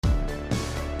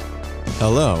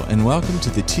Hello, and welcome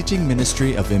to the teaching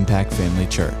ministry of Impact Family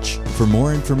Church. For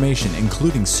more information,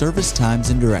 including service times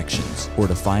and directions, or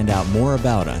to find out more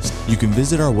about us, you can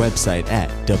visit our website at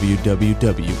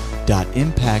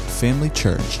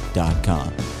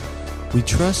www.impactfamilychurch.com. We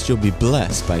trust you'll be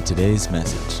blessed by today's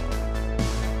message.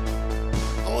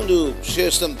 I want to share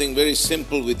something very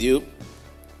simple with you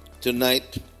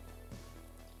tonight.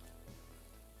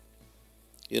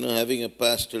 You know, having a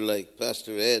pastor like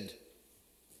Pastor Ed,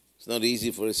 it's not easy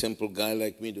for a simple guy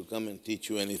like me to come and teach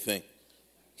you anything.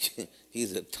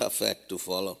 He's a tough act to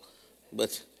follow.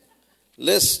 But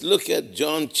let's look at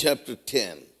John chapter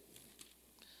 10.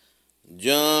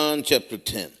 John chapter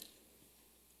 10.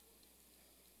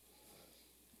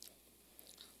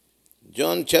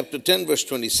 John chapter 10, verse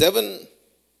 27.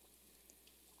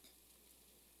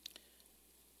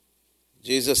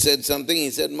 Jesus said something. He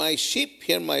said, "My sheep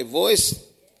hear my voice,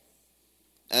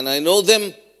 and I know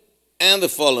them, and they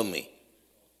follow me."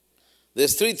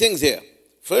 There's three things here.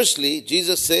 Firstly,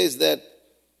 Jesus says that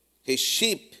his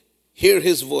sheep hear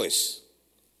his voice.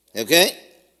 Okay?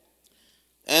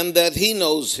 And that he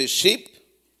knows his sheep,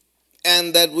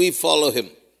 and that we follow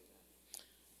him.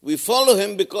 We follow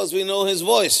him because we know his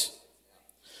voice.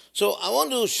 So I want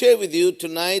to share with you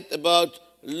tonight about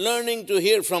learning to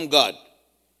hear from God.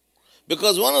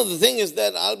 Because one of the things is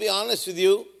that, I'll be honest with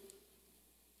you,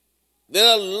 there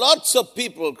are lots of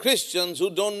people, Christians, who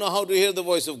don't know how to hear the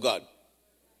voice of God.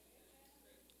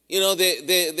 You know,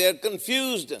 they are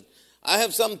confused. I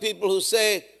have some people who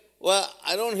say, "Well,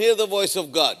 I don't hear the voice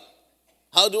of God.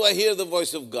 How do I hear the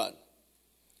voice of God?"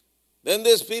 Then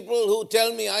there's people who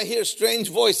tell me, "I hear strange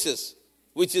voices,"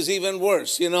 which is even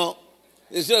worse, you know.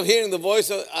 Instead of hearing the voice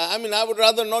of, I would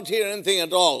rather not hear anything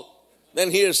at all than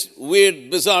hear weird,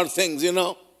 bizarre things, you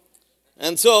know.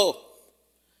 And so,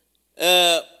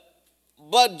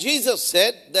 but Jesus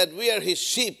said that we are his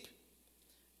sheep,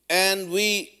 and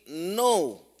we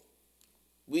know,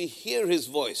 we hear his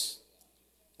voice.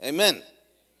 Amen.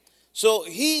 So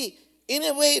he, in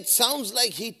a way, it sounds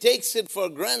like he takes it for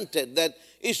granted that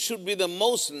it should be the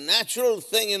most natural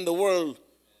thing in the world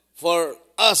for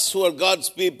us who are God's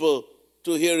people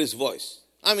to hear his voice.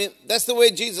 That's the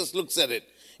way Jesus looks at it.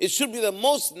 It should be the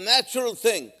most natural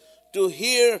thing to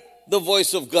hear the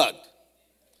voice of God,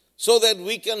 so that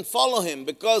we can follow him.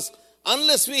 Because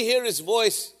unless we hear his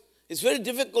voice, it's very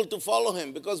difficult to follow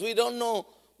him, because we don't know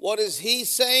what is he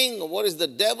saying, or what is the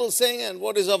devil saying, and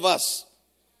what is of us.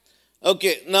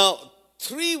 Okay, now,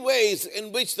 three ways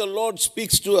in which the Lord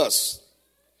speaks to us.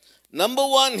 Number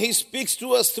one, he speaks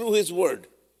to us through his word.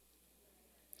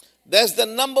 That's the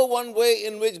number one way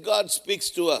in which God speaks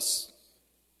to us.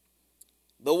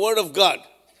 The word of God.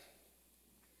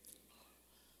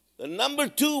 The number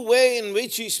two way in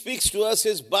which he speaks to us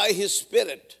is by his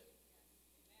Spirit.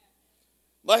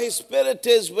 By his Spirit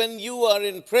is when you are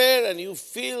in prayer and you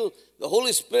feel the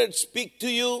Holy Spirit speak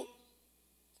to you,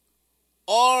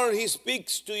 or he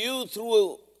speaks to you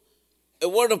through a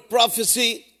word of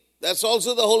prophecy. That's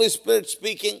also the Holy Spirit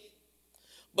speaking.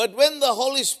 But when the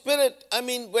Holy Spirit,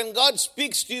 when God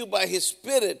speaks to you by his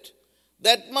Spirit,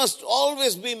 that must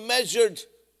always be measured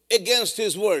against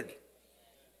his word.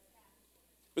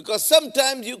 Because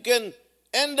sometimes you can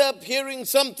end up hearing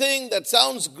something that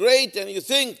sounds great and you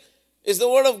think is the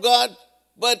word of God,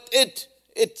 but it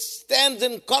stands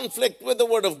in conflict with the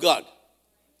word of God.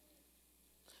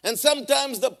 And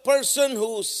sometimes the person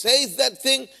who says that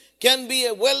thing can be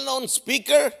a well-known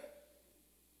speaker,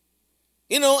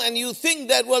 you know, and you think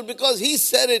that, well, because he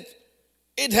said it,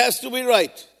 it has to be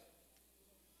right.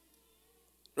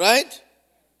 Right?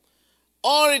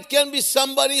 Or it can be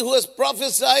somebody who has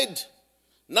prophesied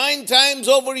 9 times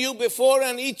over you before,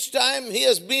 and each time he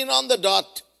has been on the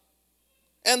dot.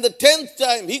 And the 10th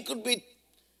time he could be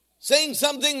saying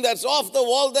something that's off the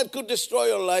wall that could destroy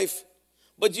your life.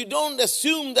 But you don't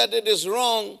assume that it is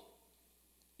wrong.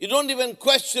 You don't even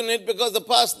question it, because the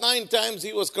past 9 times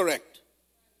he was correct.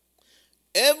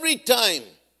 Every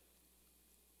time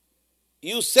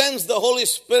you sense the Holy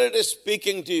Spirit is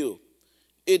speaking to you,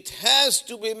 it has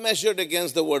to be measured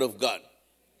against the word of God.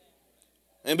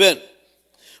 Amen.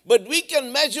 But we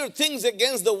can measure things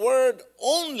against the word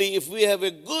only if we have a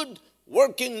good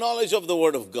working knowledge of the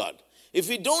word of God. If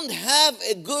we don't have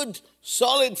a good,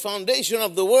 solid foundation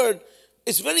of the word,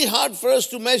 it's very hard for us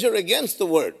to measure against the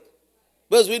word,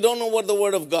 because we don't know what the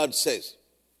word of God says.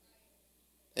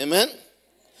 Amen?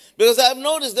 Because I've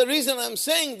noticed, the reason I'm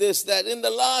saying this, that in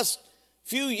the last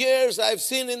few years I've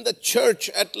seen in the church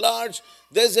at large,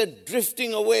 there's a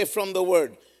drifting away from the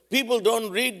word. People don't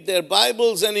read their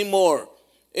Bibles anymore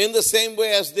in the same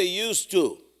way as they used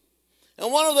to.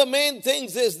 And one of the main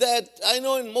things is that I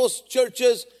know in most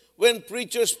churches, when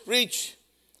preachers preach.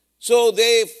 So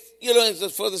they,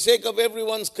 for the sake of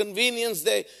everyone's convenience,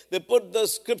 they put the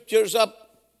scriptures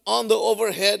up on the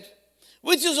overhead,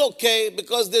 which is okay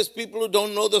because there's people who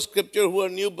don't know the scripture who are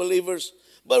new believers.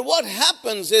 But what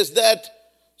happens is that,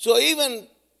 so even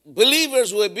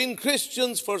believers who have been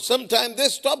Christians for some time, they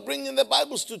stop bringing the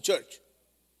Bibles to church.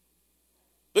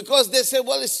 Because they say,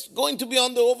 well, it's going to be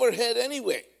on the overhead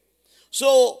anyway.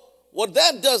 So what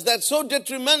that does, that's so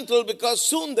detrimental because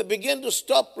soon they begin to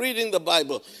stop reading the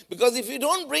Bible. Because if you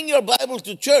don't bring your Bible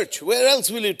to church, where else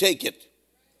will you take it?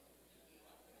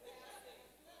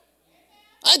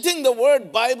 I think the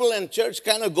word Bible and church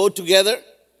kind of go together.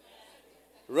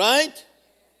 Right?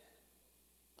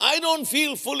 I don't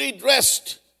feel fully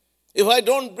dressed if I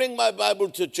don't bring my Bible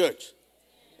to church.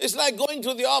 It's like going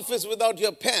to the office without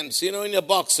your pants, in your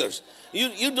boxers.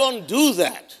 You don't do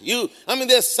that.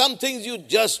 There's some things you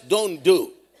just don't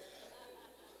do.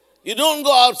 You don't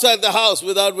go outside the house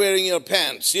without wearing your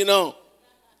pants, You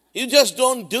just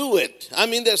don't do it.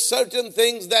 There's certain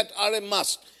things that are a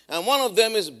must. And one of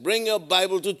them is bring your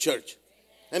Bible to church.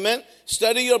 Amen?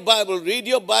 Study your Bible. Read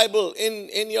your Bible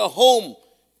in your home.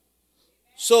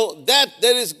 So that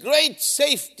there is great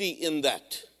safety in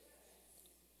that.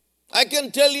 I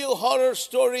can tell you horror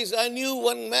stories. I knew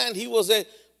one man, he was a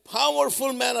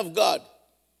powerful man of God.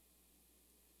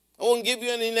 I won't give you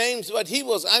any names, but he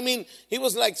was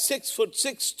like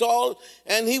 6'6" tall,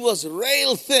 and he was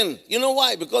rail thin. You know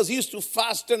why? Because he used to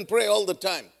fast and pray all the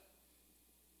time.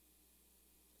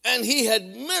 And he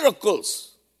had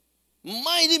miracles,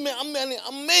 amazing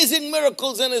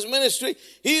miracles in his ministry.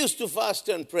 He used to fast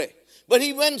and pray. But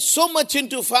he went so much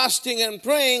into fasting and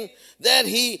praying that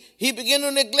he began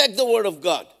to neglect the word of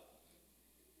God.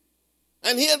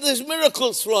 And he had these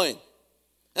miracles flowing.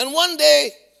 And one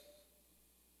day,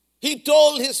 he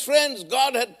told his friends,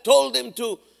 God had told him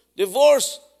to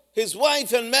divorce his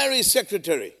wife and marry his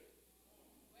secretary.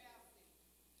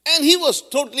 And he was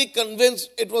totally convinced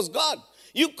it was God.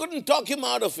 You couldn't talk him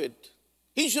out of it.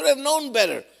 He should have known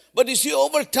better. But you see,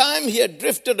 over time, he had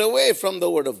drifted away from the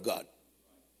word of God.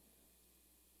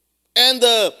 And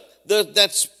that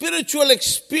spiritual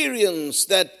experience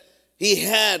that he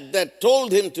had that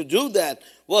told him to do that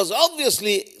was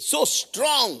obviously so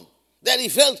strong that he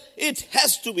felt it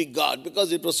has to be God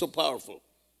because it was so powerful.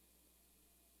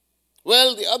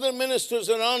 Well, the other ministers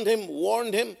around him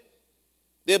warned him.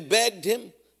 They begged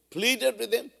him, pleaded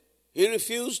with him. He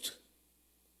refused.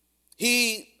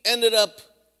 He ended up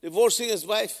divorcing his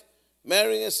wife,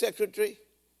 marrying a secretary.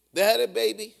 They had a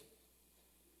baby.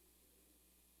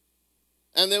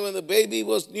 And then when the baby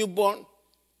was newborn,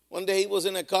 one day he was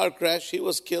in a car crash. He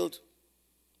was killed.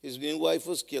 His new wife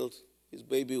was killed. His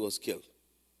baby was killed.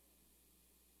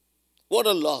 What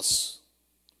a loss.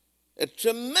 A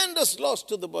tremendous loss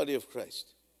to the body of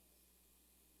Christ.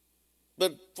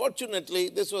 But fortunately,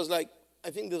 this was I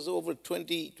think this was over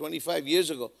 20, 25 years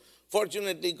ago.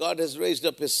 Fortunately, God has raised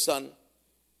up his son,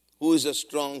 who is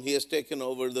he has taken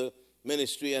over the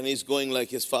ministry, and he's going like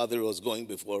his father was going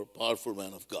before, powerful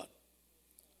man of God.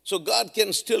 So God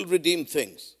can still redeem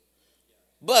things.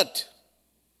 But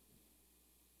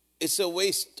it's a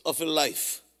waste of a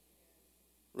life.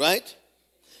 Right?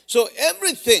 So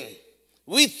everything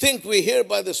we think we hear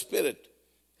by the Spirit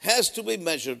has to be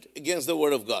measured against the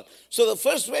Word of God. So the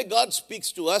first way God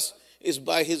speaks to us is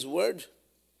by His Word.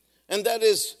 And that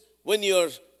is when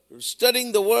you're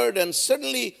studying the Word and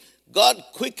suddenly God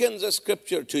quickens a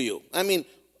scripture to you.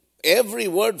 Every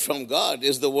word from God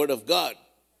is the Word of God.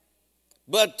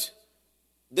 But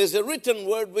there's a written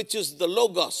word which is the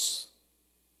Logos.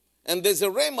 And there's a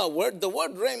Rhema word. The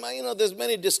word Rhema, there's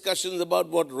many discussions about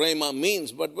what Rhema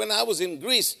means. But when I was in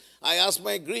Greece, I asked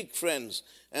my Greek friends,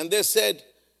 and they said,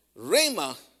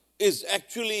 Rhema is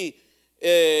actually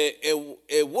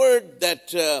a word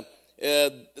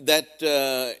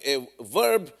a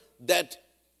verb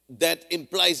that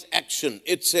implies action.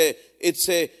 It's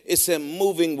a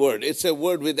moving word. It's a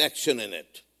word with action in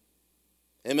it.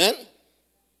 Amen?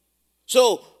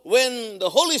 So when the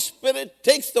Holy Spirit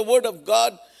takes the Word of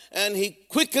God and He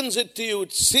quickens it to you,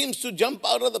 it seems to jump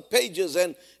out of the pages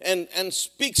and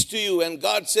speaks to you, and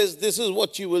God says, this is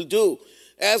what you will do.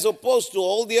 As opposed to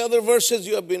all the other verses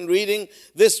you have been reading,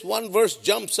 this one verse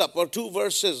jumps up, or two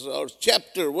verses, or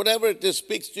chapter, whatever it is,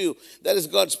 speaks to you. That is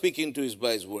God speaking to you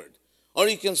by His Word. Or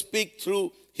He can speak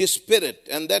through His Spirit,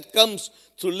 and that comes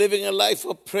through living a life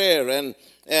of prayer and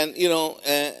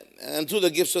through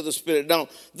the gifts of the Spirit. Now,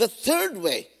 the third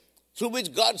way through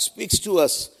which God speaks to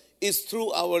us is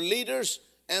through our leaders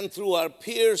and through our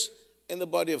peers in the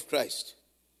body of Christ.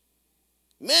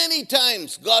 Many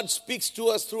times God speaks to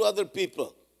us through other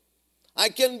people. I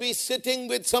can be sitting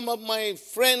with some of my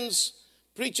friends,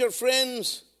 preacher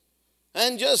friends,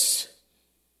 and just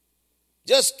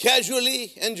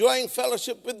casually enjoying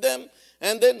fellowship with them,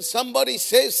 and then somebody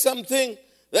says something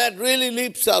that really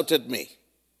leaps out at me.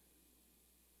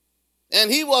 And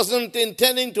he wasn't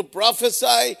intending to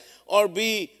prophesy or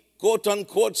be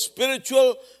quote-unquote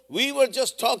spiritual. We were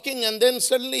just talking, and then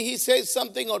suddenly he says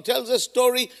something or tells a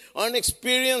story or an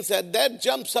experience that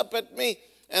jumps up at me,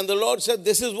 and the Lord said,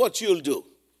 this is what you'll do.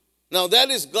 Now that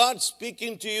is God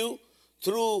speaking to you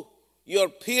through your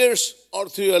peers or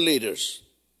through your leaders.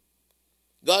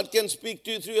 God can speak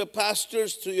to you through your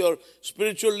pastors, through your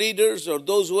spiritual leaders, or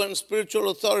those who are in spiritual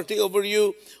authority over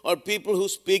you, or people who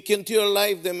speak into your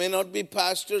life. They may not be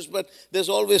pastors, but there's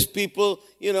always people,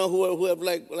 who have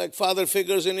like father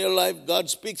figures in your life. God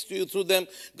speaks to you through them.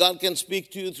 God can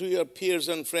speak to you through your peers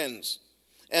and friends.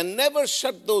 And never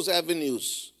shut those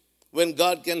avenues when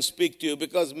God can speak to you,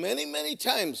 because many, many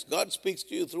times God speaks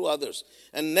to you through others.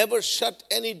 And never shut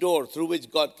any door through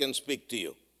which God can speak to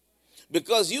you.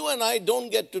 Because you and I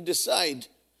don't get to decide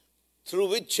through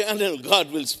which channel God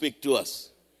will speak to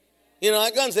us.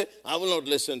 I can't say, I will not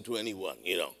listen to anyone,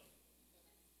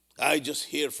 I just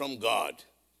hear from God.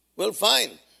 Well,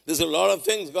 fine. There's a lot of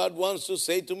things God wants to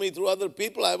say to me through other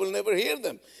people. I will never hear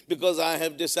them because I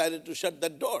have decided to shut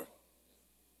that door.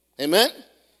 Amen?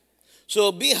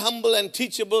 So be humble and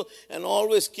teachable and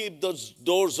always keep those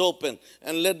doors open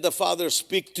and let the Father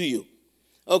speak to you.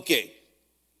 Okay.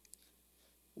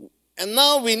 And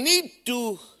now we need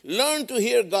to learn to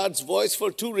hear God's voice for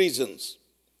two reasons.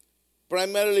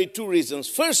 Primarily two reasons.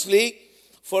 Firstly,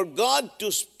 for God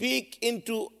to speak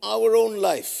into our own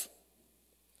life.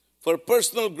 For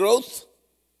personal growth,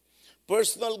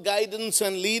 personal guidance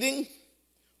and leading,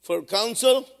 for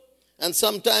counsel, and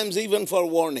sometimes even for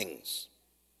warnings.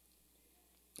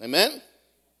 Amen?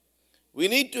 We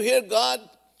need to hear God,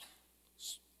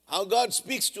 how God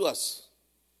speaks to us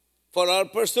for our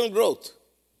personal growth,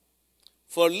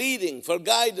 for leading, for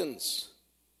guidance,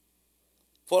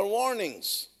 for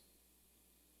warnings.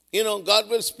 God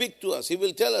will speak to us. He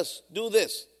will tell us, do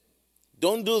this.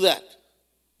 Don't do that.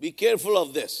 Be careful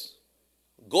of this.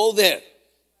 Go there.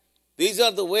 These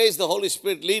are the ways the Holy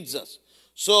Spirit leads us.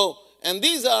 And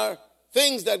these are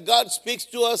things that God speaks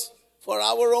to us for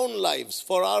our own lives,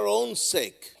 for our own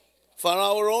sake, for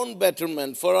our own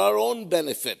betterment, for our own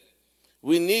benefit.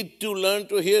 We need to learn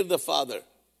to hear the Father.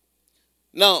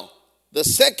 Now, the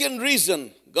second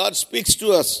reason God speaks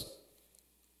to us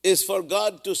is for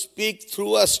God to speak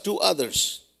through us to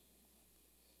others.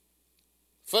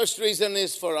 First reason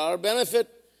is for our benefit.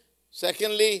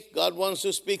 Secondly, God wants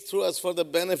to speak through us for the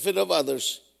benefit of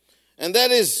others. And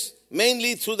that is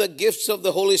mainly through the gifts of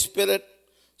the Holy Spirit,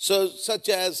 such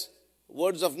as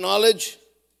words of knowledge,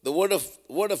 the word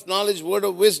of knowledge, word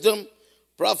of wisdom,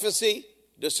 prophecy,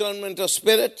 discernment of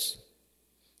spirits.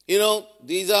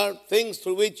 These are things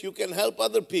through which you can help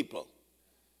other people.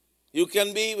 You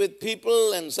can be with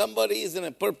people and somebody is in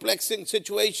a perplexing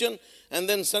situation and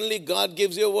then suddenly God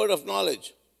gives you a word of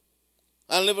knowledge.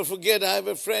 I'll never forget, I have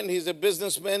a friend, he's a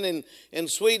businessman in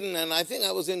Sweden, and I think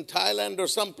I was in Thailand or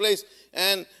someplace,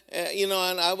 and and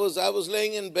I was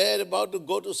laying in bed about to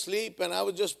go to sleep, and I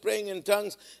was just praying in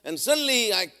tongues, and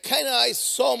suddenly I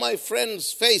saw my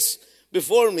friend's face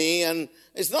before me, and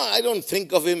I don't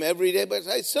think of him every day, but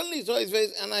I suddenly saw his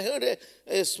face, and I heard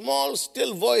a small,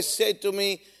 still voice say to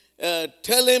me,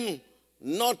 tell him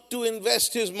not to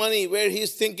invest his money where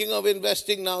he's thinking of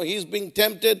investing now. He's being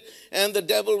tempted, and the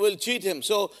devil will cheat him.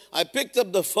 So I picked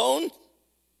up the phone,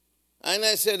 and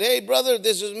I said, hey, brother,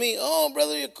 this is me. Oh,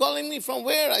 brother, you're calling me from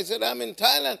where? I said, I'm in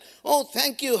Thailand. Oh,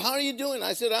 thank you. How are you doing?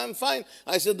 I said, I'm fine.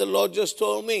 I said, the Lord just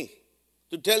told me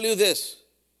to tell you this.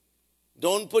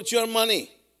 Don't put your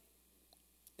money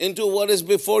into what is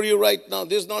before you right now.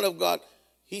 This is not of God.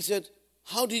 He said,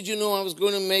 how did you know I was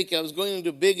going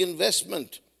into big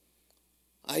investment?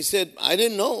 I said, I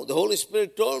didn't know. The Holy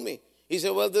Spirit told me. He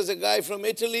said, well, there's a guy from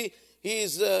Italy.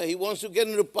 He wants to get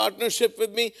into partnership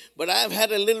with me, but I've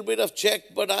had a little bit of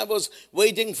check, but I was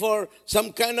waiting for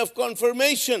some kind of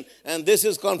confirmation, and this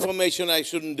is confirmation I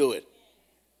shouldn't do it.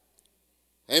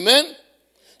 Amen?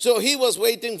 So he was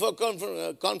waiting for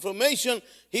confirmation.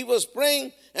 He was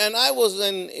praying, and I was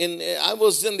in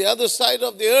the other side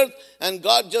of the earth, and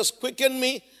God just quickened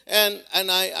me, and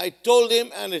I told him,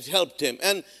 and it helped him.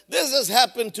 And this has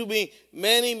happened to me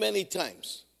many, many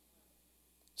times.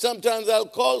 Sometimes I'll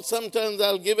call, sometimes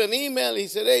I'll give an email. He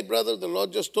said, hey, brother, the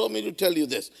Lord just told me to tell you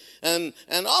this. And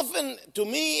often, to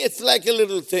me, it's like a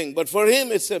little thing, but for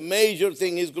him, it's a major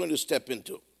thing he's going to step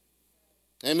into.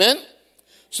 Amen?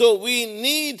 So we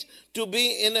need to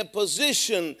be in a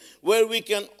position where we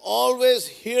can always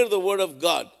hear the word of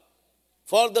God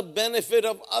for the benefit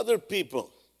of other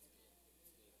people.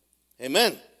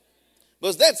 Amen.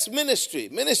 Because that's ministry.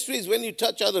 Ministry is when you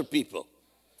touch other people.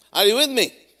 Are you with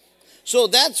me? So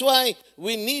that's why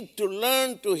we need to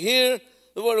learn to hear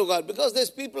the word of God. Because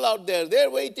there's people out there, they're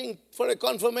waiting for a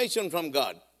confirmation from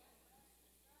God.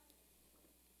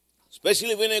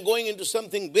 Especially when you're going into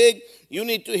something big, you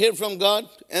need to hear from God.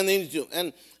 And they need to.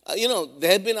 And,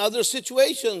 there have been other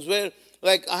situations where,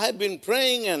 like, I had been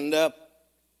praying and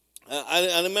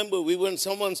I remember we were in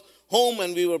someone's home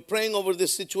and we were praying over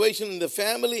this situation in the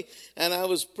family. And I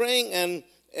was praying and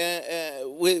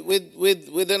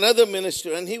with another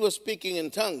minister, and he was speaking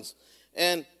in tongues.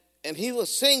 And he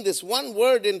was saying this one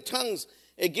word in tongues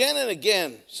again and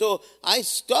again. So I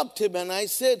stopped him and I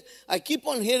said, I keep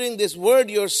on hearing this word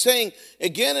you're saying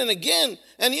again and again.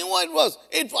 And you know what it was?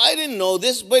 I didn't know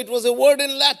this, but it was a word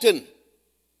in Latin.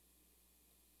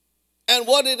 And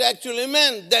what it actually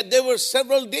meant, that there were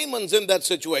several demons in that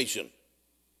situation.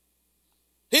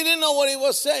 He didn't know what he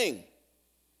was saying.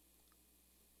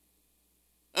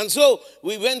 And so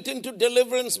we went into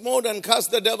deliverance mode and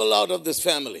cast the devil out of this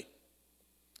family.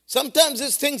 Sometimes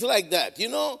it's things like that.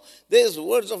 There's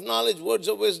words of knowledge, words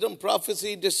of wisdom,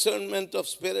 prophecy, discernment of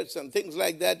spirits and things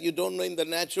like that. You don't know in the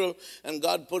natural and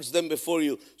God puts them before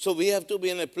you. So we have to be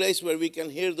in a place where we can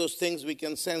hear those things, we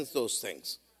can sense those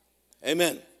things.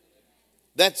 Amen.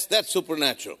 That's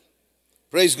supernatural.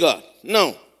 Praise God.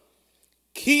 Now,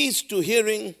 keys to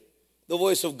hearing the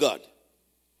voice of God.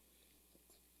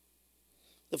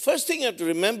 The first thing you have to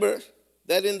remember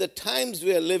that in the times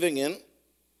we are living in,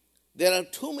 there are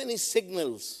too many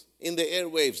signals in the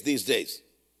airwaves these days.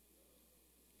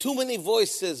 Too many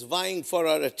voices vying for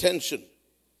our attention.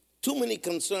 Too many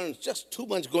concerns, just too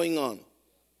much going on.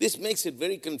 This makes it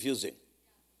very confusing.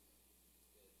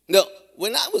 Now,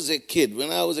 when I was a kid,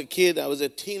 I was a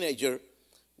teenager,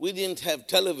 we didn't have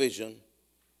television,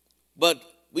 but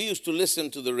we used to listen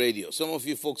to the radio. Some of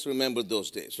you folks remember those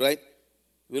days, right?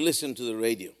 We listened to the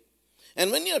radio.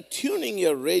 And when you're tuning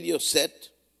your radio set,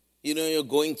 you're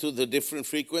going through the different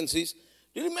frequencies.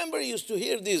 Do you remember you used to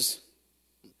hear this,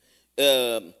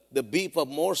 the beep of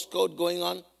Morse code going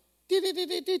on?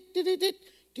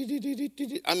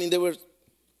 I mean, there were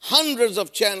hundreds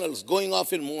of channels going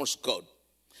off in Morse code.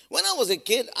 When I was a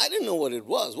kid, I didn't know what it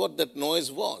was, what that noise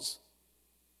was.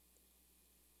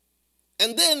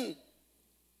 And then,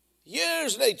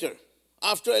 years later,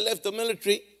 after I left the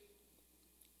military,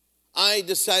 I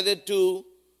decided to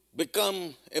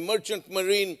become a merchant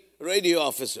marine radio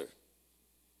officer.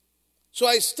 So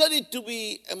I studied to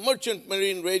be a merchant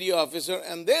marine radio officer,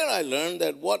 and there I learned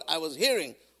that what I was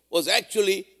hearing was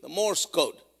actually the Morse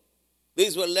code.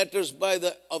 These were letters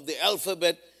of the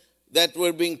alphabet that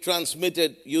were being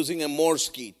transmitted using a Morse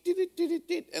key.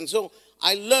 And so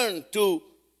I learned to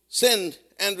send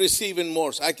and receive in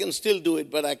Morse. I can still do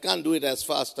it, but I can't do it as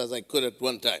fast as I could at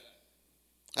one time.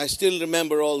 I still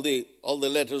remember all the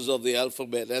letters of the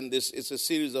alphabet, and this is a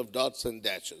series of dots and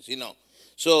dashes,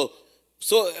 So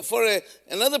for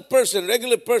another person,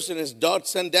 regular person, is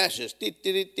dots and dashes,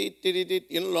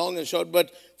 long and short.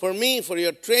 But for me, for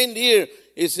your trained ear,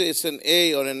 it's an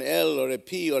A or an L or a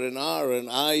P or an R or an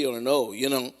I or an O,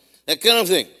 that kind of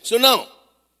thing. So now,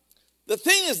 the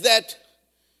thing is that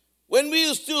when we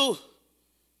used to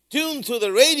tune to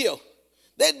the radio,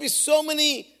 there'd be so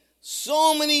many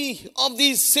of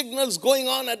these signals going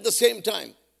on at the same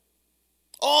time.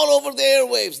 All over the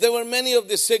airwaves, there were many of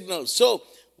these signals. So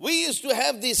we used to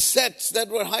have these sets that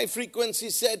were high frequency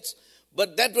sets,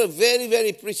 but that were very,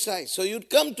 very precise. So you'd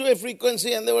come to a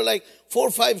frequency and there were like 4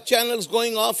 or 5 channels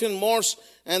going off in Morse,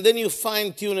 and then you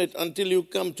fine tune it until you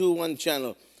come to one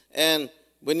channel. And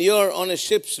when you're on a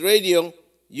ship's radio,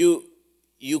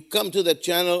 you come to the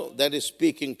channel that is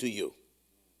speaking to you.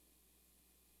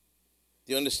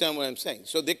 Do you understand what I'm saying?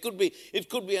 So it could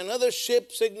be another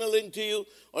ship signaling to you,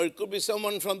 or it could be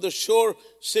someone from the shore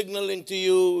signaling to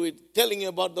you, telling you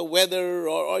about the weather,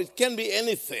 or it can be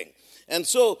anything. And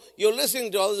so you're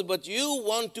listening to all this, but you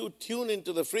want to tune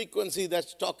into the frequency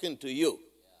that's talking to you.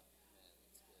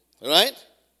 Right?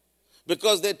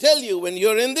 Because they tell you when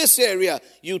you're in this area,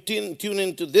 you tune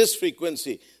into this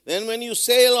frequency. Then when you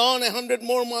sail on 100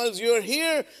 more miles, you're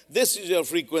here, this is your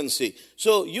frequency.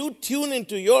 So you tune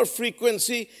into your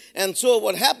frequency, and so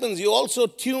what happens, you also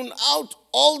tune out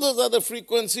all those other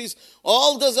frequencies,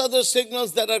 all those other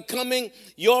signals that are coming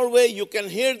your way, you can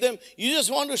hear them. You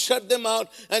just want to shut them out,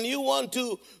 and you want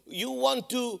to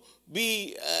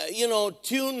be,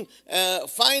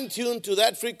 fine-tuned to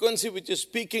that frequency which is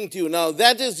speaking to you. Now,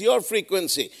 that is your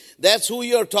frequency. That's who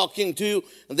you're talking to.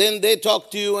 Then they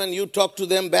talk to you, and you talk to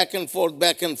them back and forth,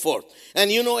 back and forth.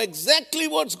 And you know exactly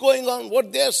what's going on,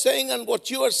 what they're saying and what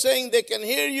you are saying. They can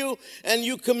hear you, and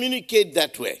you communicate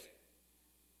that way.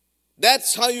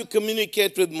 That's how you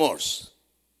communicate with Morse.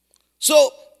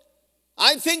 So,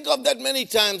 I think of that many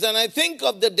times, and I think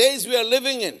of the days we are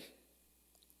living in.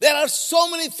 There are so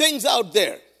many things out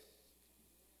there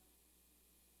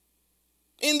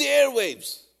in the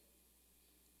airwaves.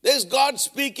 There's God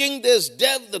speaking, there's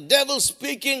the devil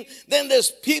speaking, then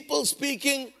there's people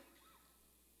speaking.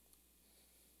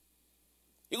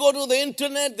 You go to the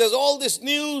internet, there's all this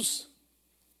news.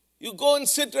 You go and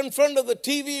sit in front of the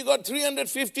TV, you got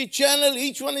 350 channels,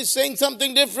 each one is saying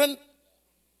something different.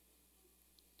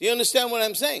 Do you understand what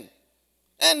I'm saying?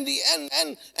 And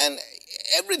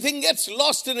everything gets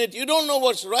lost in it. You don't know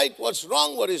what's right, what's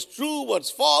wrong, what is true, what's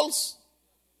false.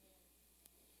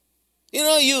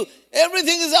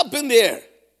 Everything is up in the air.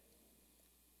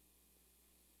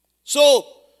 So,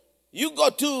 you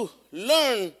got to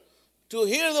learn to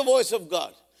hear the voice of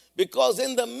God. Because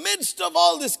in the midst of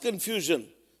all this confusion,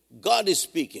 God is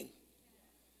speaking.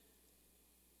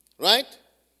 Right?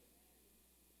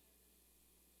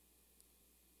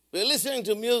 We are listening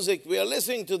to music, we are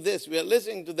listening to this, we are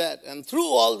listening to that. And through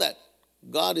all that,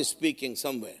 God is speaking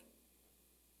somewhere.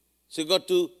 So you've got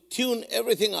to tune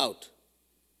everything out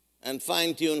and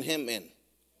fine-tune Him in.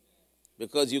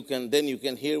 Because then you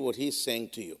can hear what He's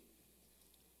saying to you.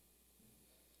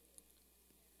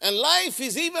 And life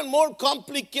is even more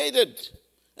complicated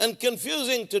and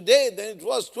confusing today than it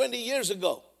was 20 years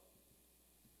ago.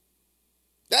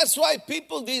 That's why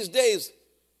people these days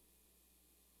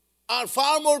are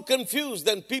far more confused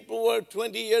than people were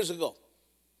 20 years ago.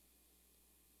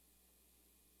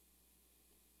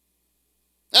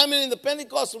 I mean, in the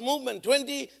Pentecostal movement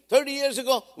 20, 30 years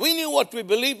ago, we knew what we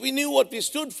believed, we knew what we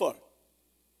stood for.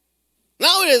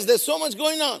 Nowadays, there's so much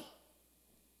going on.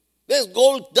 There's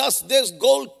gold dust, there's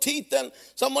gold teeth, and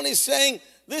someone is saying,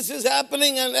 this is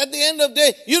happening, and at the end of the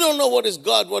day, you don't know what is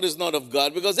God, what is not of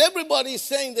God, because everybody is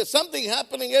saying there's something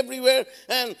happening everywhere,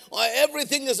 and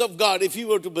everything is of God if you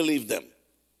were to believe them.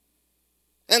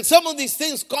 And some of these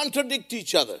things contradict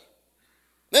each other.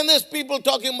 Then there's people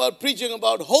preaching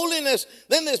about holiness.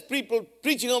 Then there's people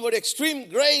preaching about extreme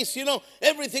grace.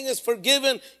 Everything is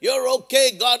forgiven. You're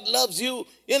okay. God loves you,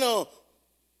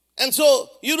 And so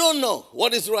you don't know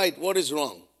what is right, what is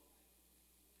wrong.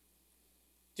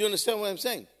 Do you understand what I'm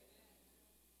saying?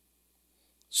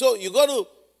 So you got to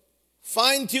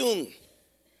fine-tune.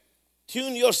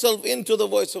 Tune yourself into the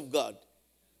voice of God.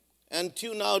 And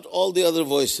tune out all the other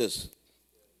voices.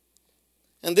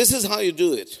 And this is how you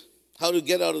do it. How to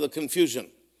get out of the confusion.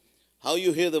 How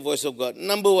you hear the voice of God.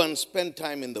 Number one, spend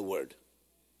time in the Word.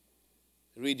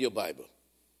 Read your Bible.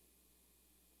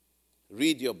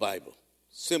 Read your Bible.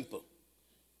 Simple.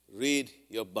 Read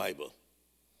your Bible.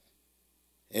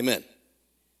 Amen.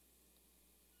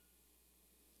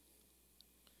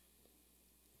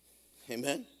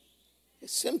 Amen.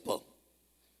 It's simple.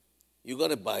 You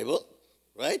got a Bible,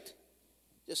 right?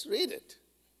 Just read it.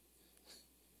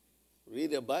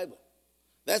 Read your Bible.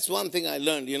 That's one thing I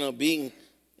learned,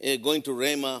 going to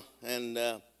Rhema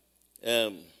and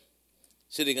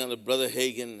sitting under Brother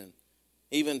Hagin. And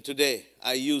even today,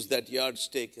 I use that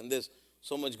yardstick, and there's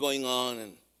so much going on.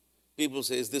 And people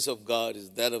say, is this of God? Is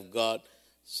that of God?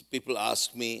 People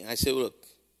ask me. I say, look,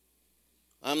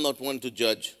 I'm not one to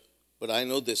judge, but I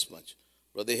know this much.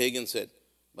 Brother Hagin said,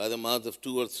 by the mouth of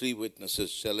 2 or 3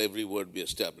 witnesses shall every word be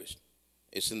established.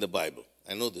 It's in the Bible.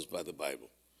 I know this by the Bible.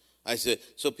 I said,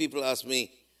 so people ask me,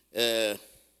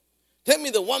 tell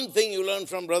me the one thing you learned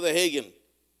from Brother Hagin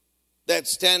that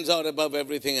stands out above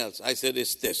everything else. I said,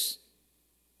 it's this,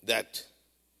 that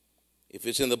if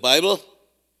it's in the Bible,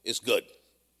 it's good.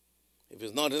 If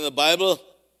it's not in the Bible,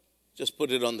 just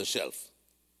put it on the shelf.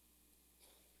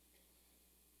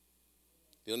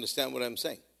 Do you understand what I'm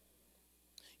saying?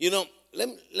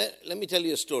 Let me tell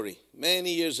you a story.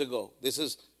 Many years ago, this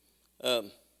is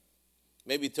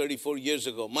maybe 34 years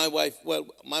ago. My wife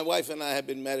and I have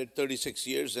been married 36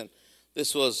 years, and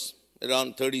this was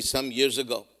around 30-some years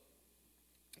ago.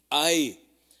 I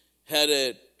had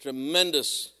a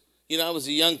tremendous, I was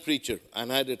a young preacher,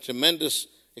 and I had a tremendous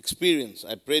experience.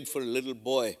 I prayed for a little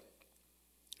boy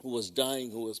who was dying,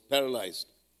 who was paralyzed,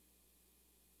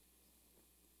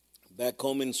 back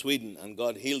home in Sweden, and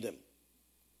God healed him.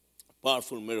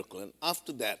 Powerful miracle. And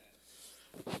after that,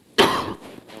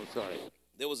 I'm sorry.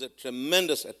 There was a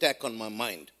tremendous attack on my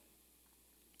mind.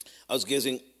 I was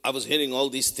hearing all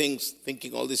these things,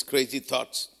 thinking all these crazy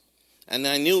thoughts. And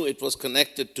I knew it was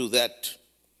connected to that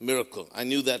miracle. I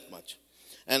knew that much.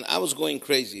 And I was going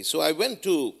crazy. So I went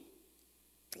to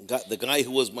the guy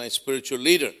who was my spiritual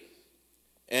leader.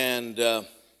 And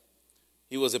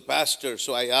he was a pastor.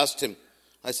 So I asked him,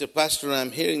 I said, Pastor,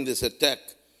 I'm hearing this attack.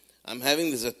 I'm having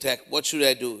this attack. What should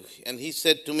I do? And he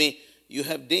said to me, you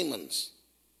have demons.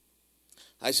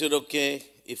 I said, okay,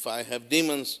 if I have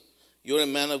demons, you're a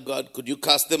man of God. Could you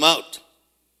cast them out?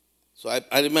 So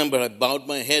I remember I bowed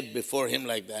my head before him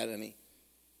like that. And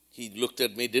he looked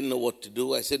at me, didn't know what to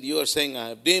do. I said, you are saying I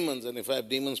have demons. And if I have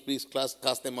demons, please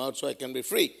cast them out so I can be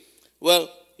free. Well,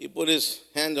 he put his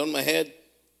hand on my head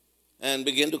and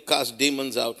began to cast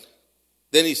demons out.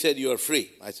 Then he said, you are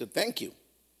free. I said, thank you.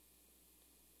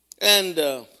 And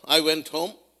I went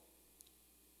home,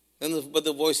 but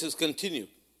the voices continued.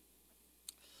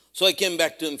 So I came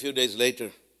back to him a few days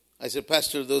later. I said,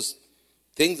 Pastor, those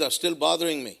things are still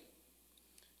bothering me.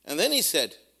 And then he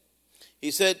said,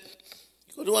 you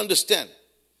got to understand,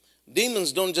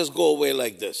 demons don't just go away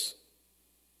like this,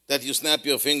 that you snap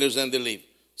your fingers and they leave.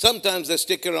 Sometimes they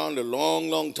stick around a long,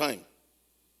 long time.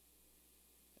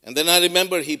 And then I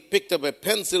remember he picked up a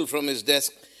pencil from his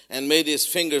desk and made his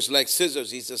fingers like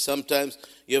scissors. He said, sometimes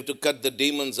you have to cut the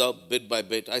demons out bit by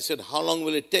bit. I said, how long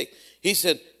will it take? He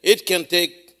said, it can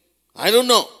take, I don't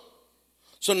know.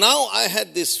 So now I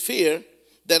had this fear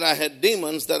that I had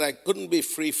demons that I couldn't be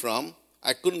free from.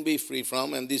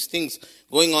 And these things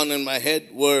going on in my head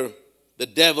were the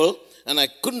devil, and I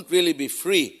couldn't really be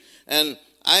free. And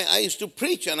I used to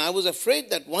preach, and I was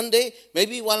afraid that one day,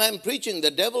 maybe while I'm preaching,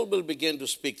 the devil will begin to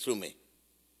speak through me.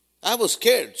 I was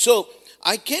scared. So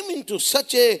I came into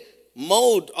such a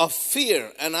mode of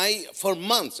fear, and for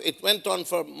months, it went on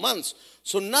for months.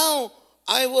 So now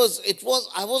I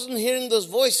wasn't hearing those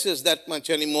voices that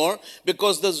much anymore,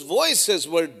 because those voices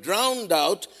were drowned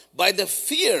out by the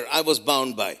fear I was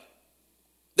bound by.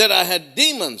 That I had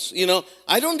demons,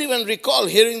 I don't even recall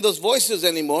hearing those voices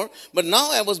anymore, but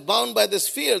now I was bound by this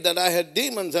fear that I had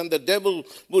demons and the devil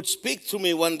would speak to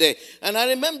me one day. And I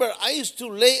remember I used to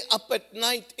lay up at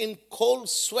night in cold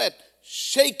sweat,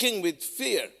 shaking with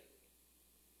fear.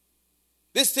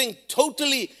 This thing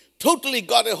totally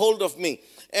got a hold of me.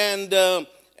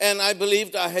 And I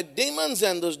believed I had demons,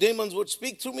 and those demons would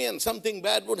speak through me and something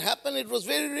bad would happen. It was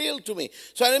very real to me.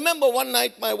 So I remember one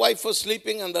night my wife was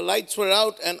sleeping and the lights were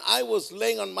out, and I was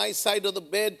laying on my side of the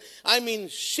bed. I mean,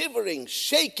 shivering,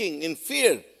 shaking in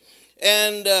fear.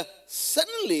 And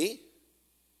suddenly,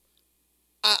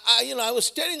 I was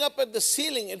staring up at the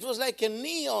ceiling. It was like a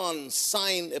neon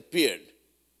sign appeared.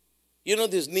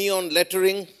 This neon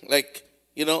lettering, like,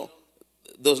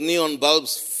 those neon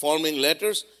bulbs forming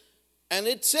letters. And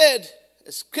it said,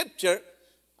 a scripture,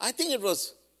 I think it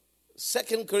was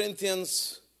 2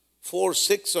 Corinthians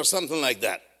 4:6 or something like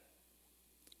that.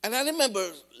 And I remember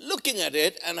looking at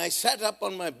it, and I sat up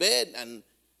on my bed and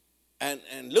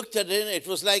looked at it, and it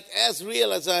was like as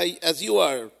real as you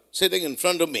are sitting in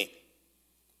front of me.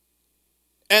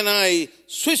 And I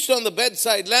switched on the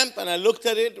bedside lamp, and I looked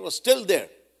at it, it was still there.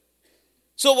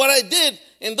 So what I did,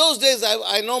 in those days,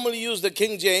 I normally use the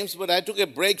King James, but I took a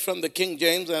break from the King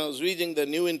James, and I was reading the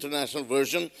New International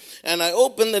Version. And I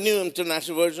opened the New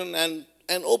International Version and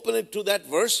opened it to that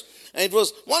verse. And it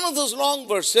was one of those long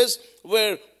verses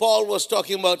where Paul was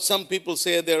talking about, some people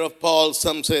say they're of Paul,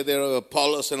 some say they're of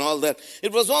Apollos and all that.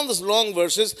 It was one of those long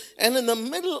verses. And in the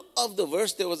middle of the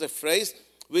verse, there was a phrase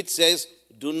which says,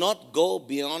 do not go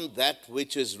beyond that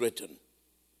which is written.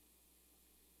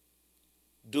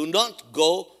 Do not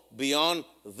go beyond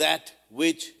that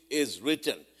which is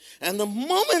written. And the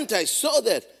moment I saw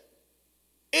that,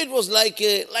 it was like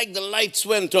the lights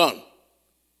went on.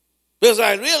 Because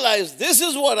I realized this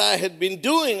is what I had been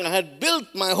doing. I had built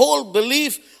my whole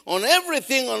belief on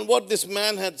everything on what this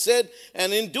man had said.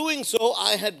 And in doing so,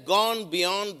 I had gone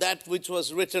beyond that which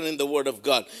was written in the Word of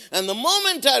God. And the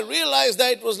moment I realized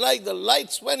that, it was like the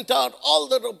lights went out, all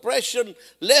that oppression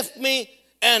left me,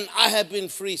 and I have been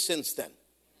free since then.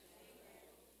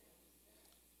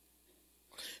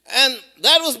 And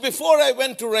that was before I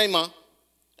went to Rhema.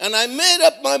 And I made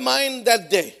up my mind that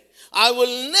day. I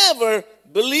will never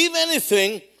believe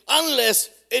anything unless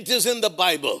it is in the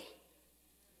Bible.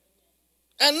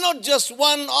 And not just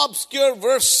one obscure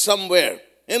verse somewhere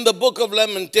in the book of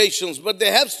Lamentations, but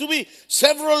there has to be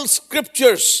several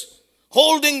scriptures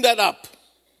holding that up.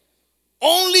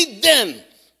 Only then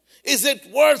is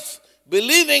it worth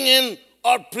believing in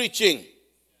or preaching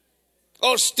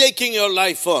or staking your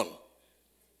life on.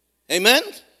 Amen?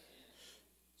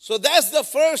 So that's the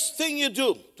first thing you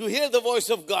do to hear the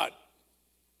voice of God.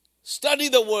 Study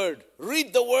the Word,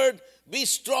 read the Word, be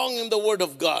strong in the Word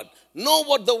of God. Know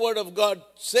what the Word of God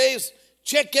says.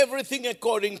 Check everything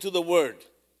according to the Word.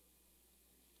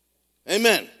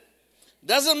 Amen.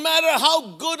 Doesn't matter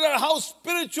how good or how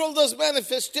spiritual those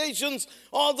manifestations,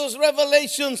 all those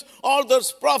revelations, all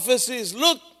those prophecies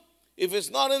look. If it's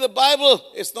not in the Bible,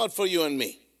 it's not for you and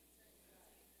me.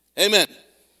 Amen.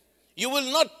 You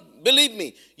will not, believe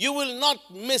me, you will not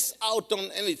miss out on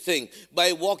anything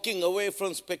by walking away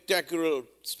from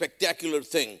spectacular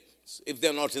things if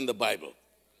they're not in the Bible.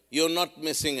 You're not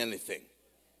missing anything.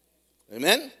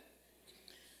 Amen.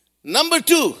 Number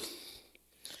 2,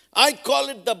 I call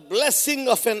it the blessing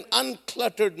of an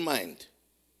uncluttered mind.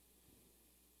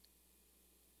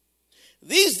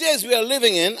 These days we are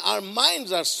living in, our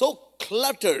minds are so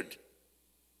cluttered,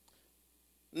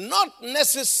 not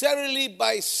necessarily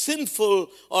by sinful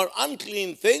or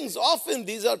unclean things. Often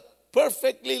these are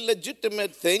perfectly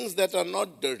legitimate things that are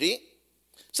not dirty.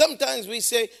 Sometimes we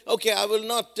say, okay, I will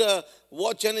not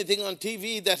watch anything on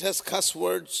TV that has cuss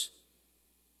words.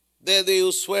 There they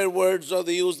use swear words or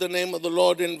they use the name of the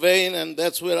Lord in vain, and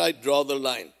that's where I draw the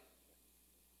line.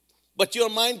 But your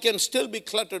mind can still be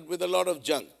cluttered with a lot of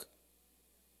junk.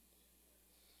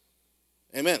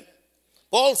 Amen.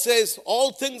 Paul says,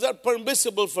 all things are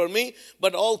permissible for me,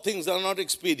 but all things are not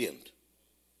expedient.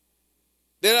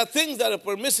 There are things that are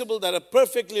permissible, that are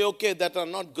perfectly okay, that are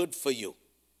not good for you.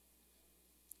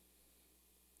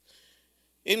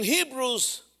 In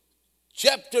Hebrews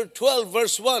chapter 12,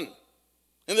 verse 1,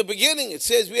 in the beginning it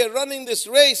says we are running this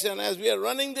race, and as we are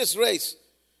running this race,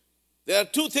 there are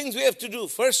 2 things we have to do.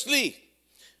 Firstly,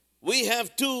 we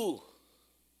have to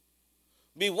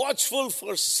be watchful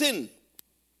for sin.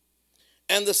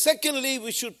 And the secondly,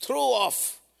 we should throw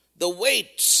off the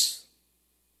weights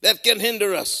that can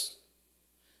hinder us.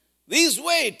 These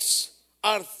weights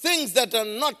are things that are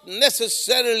not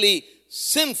necessarily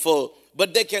sinful,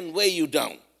 but they can weigh you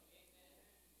down.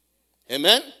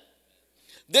 Amen?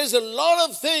 There's a lot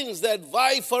of things that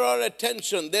vie for our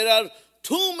attention. There are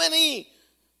too much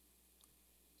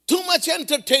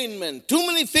entertainment, too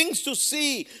many things to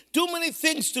see, too many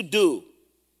things to do.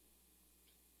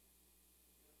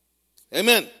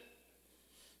 Amen.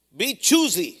 Be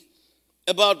choosy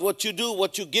about what you do,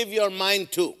 what you give your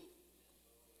mind to.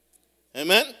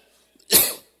 Amen.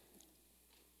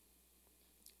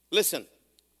 Listen,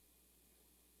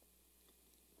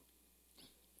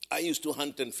 I used to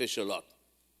hunt and fish a lot.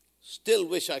 Still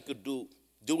wish I could do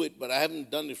it, but I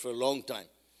haven't done it for a long time.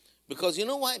 Because you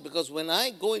know why? Because when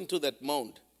I go into that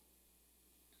mound,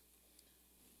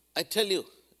 I tell you,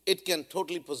 it can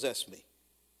totally possess me.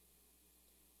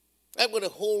 I've got a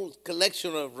whole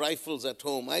collection of rifles at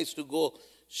home. I used to go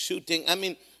shooting. I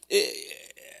mean,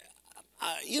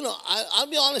 I'll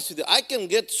be honest with you. I can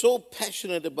get so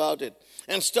passionate about it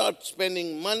and start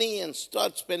spending money and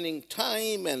start spending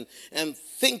time and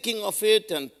thinking of it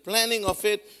and planning of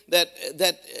it that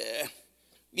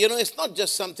it's not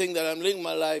just something that I'm living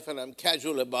my life and I'm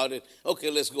casual about it.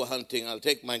 Okay, let's go hunting. I'll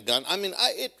take my gun. I mean,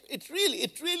 it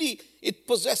really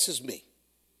possesses me.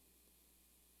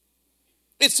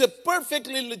 It's a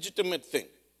perfectly legitimate thing.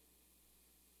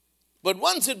 But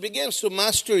once it begins to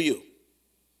master you,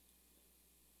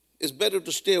 it's better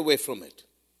to stay away from it.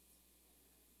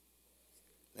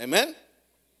 Amen?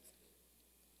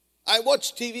 I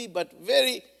watch TV, but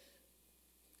very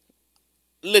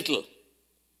little.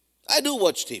 I do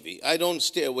watch TV. I don't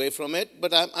stay away from it,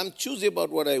 but I'm choosy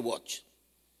about what I watch.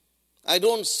 I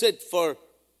don't sit for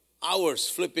hours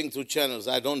flipping through channels.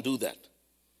 I don't do that.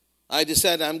 I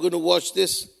decide I'm going to watch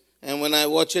this, and when I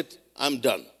watch it, I'm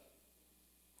done.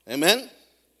 Amen?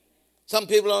 Some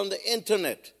people on the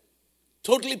internet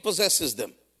totally possesses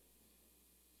them.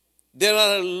 There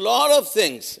are a lot of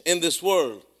things in this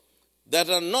world that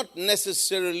are not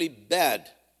necessarily bad,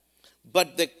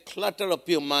 but they clutter up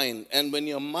your mind. And when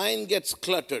your mind gets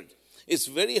cluttered, it's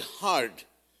very hard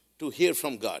to hear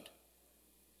from God.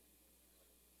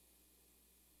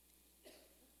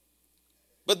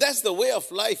 But that's the way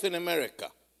of life in America.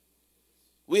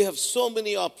 We have so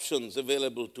many options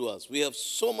available to us. We have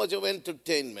so much of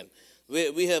entertainment.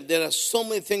 There are so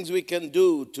many things we can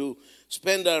do to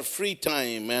spend our free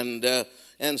time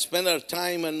and spend our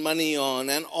time and money on,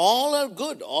 and all are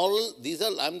good. All these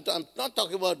are. I'm not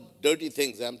talking about dirty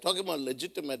things. I'm talking about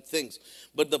legitimate things.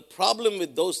 But the problem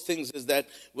with those things is that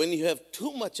when you have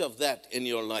too much of that in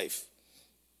your life,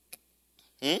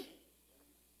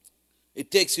 it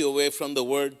takes you away from the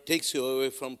Word, takes you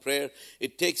away from prayer.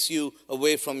 It takes you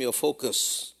away from your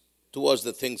focus towards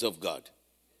the things of God.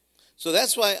 So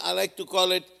that's why I like to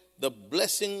call it the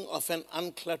blessing of an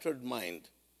uncluttered mind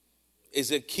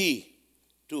is a key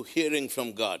to hearing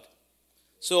from God.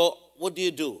 So what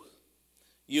do?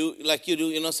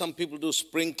 Some people do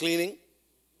spring cleaning.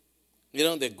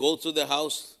 They go through the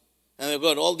house and they've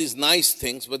got all these nice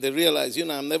things, but they realize,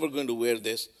 I'm never going to wear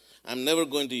this. I'm never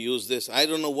going to use this. I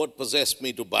don't know what possessed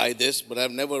me to buy this, but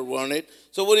I've never worn it.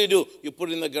 So what do? You put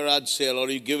it in the garage sale or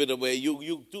you give it away.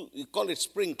 You call it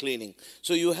spring cleaning.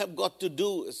 So you have got to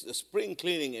do a spring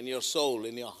cleaning in your soul,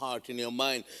 in your heart, in your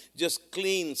mind. Just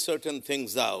clean certain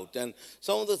things out. And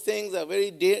some of the things are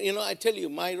very dear. I tell you,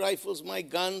 my rifles, my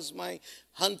guns, my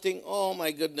hunting, oh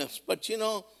my goodness. But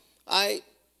I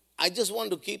just want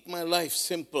to keep my life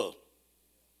simple.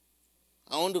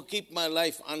 I want to keep my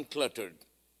life uncluttered.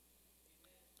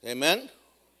 Amen?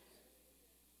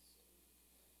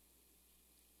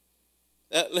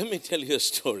 Let me tell you a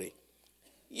story.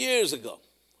 Years ago,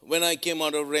 when I came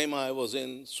out of Rhema, I was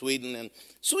in Sweden. And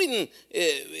Sweden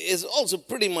is also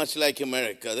pretty much like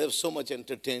America. There's so much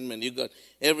entertainment. You got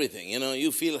everything.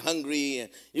 You feel hungry.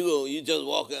 You go, you just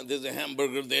walk, and there's a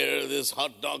hamburger there. There's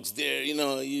hot dogs there.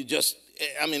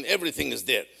 Everything is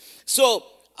there. So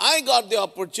I got the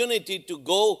opportunity to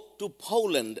go to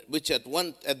Poland, which at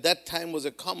that time was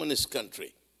a communist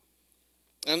country.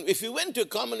 And if you went to a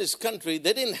communist country,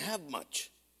 they didn't have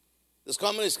much. Those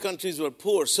communist countries were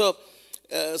poor. So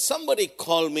somebody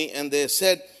called me and they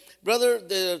said, "Brother,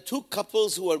 there are two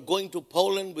couples who are going to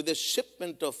Poland with a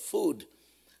shipment of food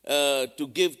to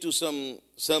give to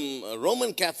some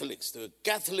Roman Catholics, the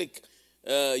Catholic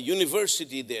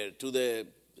university there, to the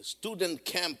student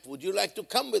camp. Would you like to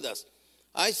come with us?"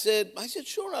 I said,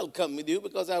 "Sure, I'll come with you,"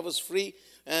 because I was free.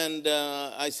 And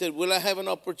I said, "Will I have an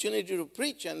opportunity to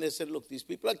preach?" And they said, "Look, these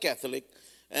people are Catholic,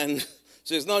 and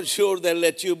so it's not sure they'll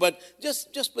let you, but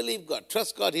just believe God.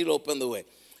 Trust God, He'll open the way."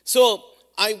 So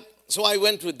I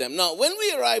went with them. Now, when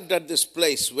we arrived at this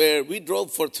place where we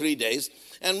drove for 3 days,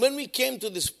 and when we came to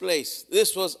this place,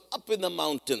 this was up in the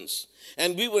mountains,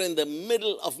 and we were in the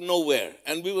middle of nowhere,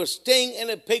 and we were staying in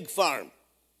a pig farm,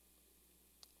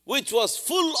 which was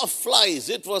full of flies.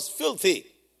 It was filthy.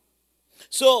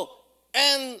 So,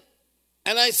 and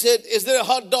I said, "Is there a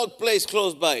hot dog place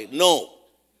close by?" No.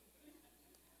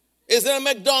 "Is there a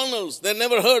McDonald's?" They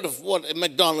never heard of what a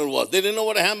McDonald's was. They didn't know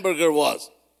what a hamburger was.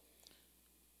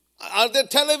 "Are there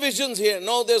televisions here?"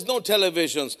 No, there's no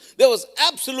televisions. There was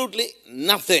absolutely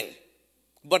nothing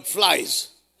but flies.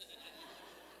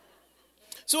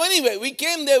 So anyway, we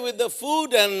came there with the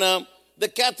food, and the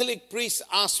Catholic priest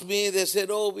asked me, they said,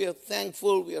 "Oh, we are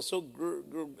thankful, we are so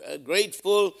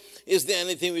grateful. Is there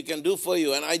anything we can do for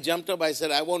you?" And I jumped up, I said,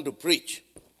 "I want to preach."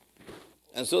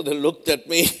 And so they looked at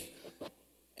me,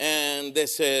 and they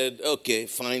said, "Okay,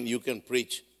 fine, you can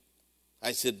preach."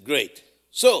 I said, "Great."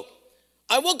 So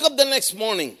I woke up the next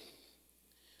morning,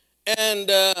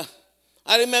 and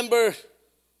I remember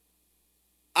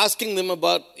asking them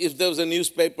about if there was a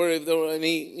newspaper, if there were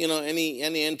any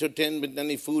entertainment,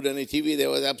 any food, any TV. There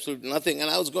was absolutely nothing. And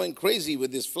I was going crazy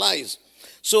with these flies.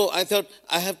 So I thought,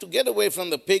 I have to get away from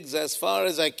the pigs as far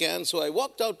as I can. So I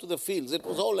walked out to the fields. It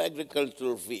was all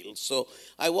agricultural fields. So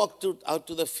I walked out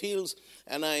to the fields,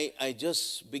 and I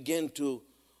just began to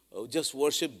just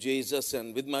worship Jesus.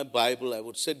 And with my Bible, I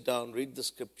would sit down, read the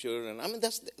scripture. And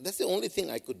that's the only thing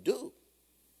I could do.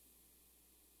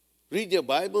 Read your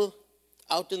Bible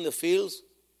out in the fields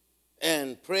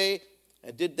and pray.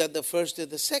 I did that the first day.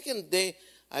 The second day,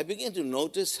 I began to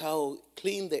notice how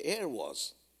clean the air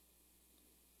was.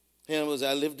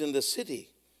 I lived in the city.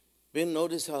 Began to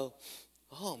notice how,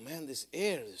 oh man, this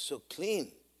air is so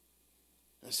clean.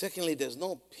 And secondly, there's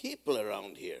no people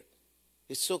around here.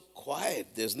 It's so quiet.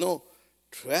 There's no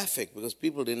traffic because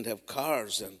people didn't have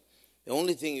cars. And the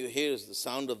only thing you hear is the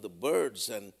sound of the birds.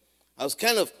 And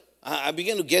I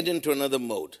began to get into another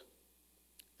mode.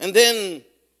 And then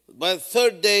by the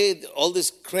third day, all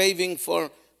this craving for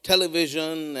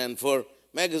television and for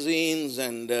magazines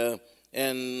and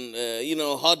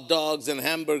hot dogs and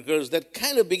hamburgers, that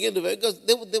kind of began to, because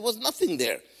there was nothing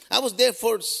there. I was there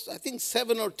for, I think,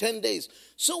 7 or 10 days.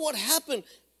 So what happened?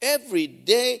 Every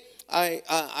day,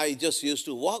 I just used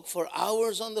to walk for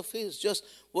hours on the fields, just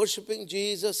worshiping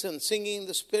Jesus and singing in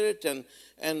the Spirit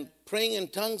and praying in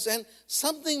tongues. And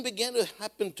something began to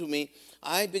happen to me.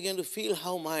 I began to feel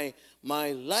how my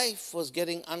life was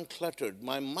getting uncluttered.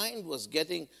 My mind was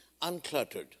getting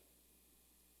uncluttered.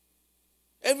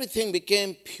 Everything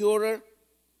became purer,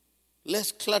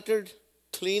 less cluttered,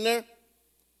 cleaner.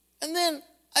 And then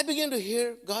I began to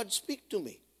hear God speak to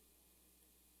me.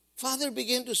 Father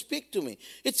began to speak to me.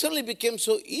 It suddenly became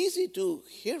so easy to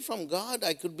hear from God.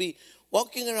 I could be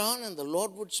walking around and the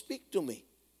Lord would speak to me.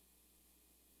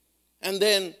 And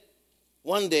then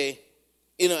one day,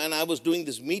 and I was doing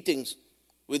these meetings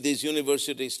with these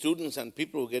university students and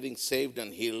people were getting saved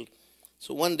and healed.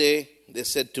 So one day they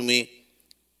said to me,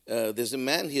 there's a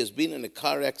man, he has been in a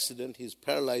car accident. He's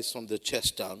paralyzed from the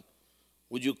chest down.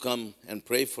 Would you come and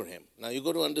pray for him? Now you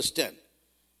got to understand,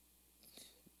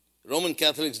 Roman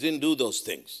Catholics didn't do those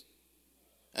things.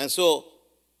 And so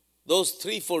those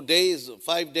 3-4 days,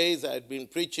 5 days I had been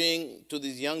preaching to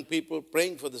these young people,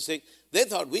 praying for the sick. They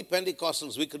thought we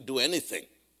Pentecostals, we could do anything.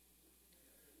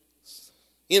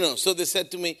 So they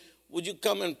said to me, would you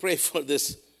come and pray for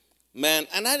this man?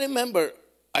 And I remember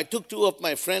I took 2 of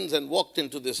my friends and walked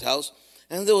into this house,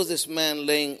 and there was this man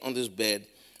laying on this bed,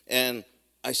 and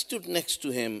I stood next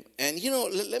to him. And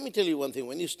let me tell you one thing.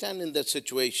 When you stand in that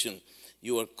situation,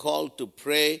 you are called to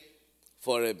pray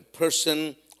for a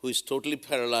person who is totally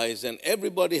paralyzed, and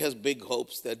everybody has big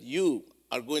hopes that you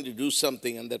are going to do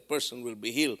something and that person will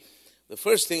be healed. The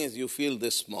first thing is you feel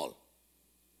this small.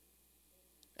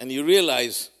 And you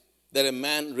realize that a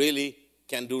man really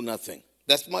can do nothing.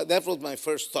 That was my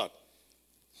first thought.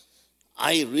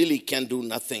 I really can do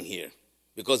nothing here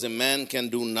because a man can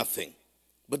do nothing.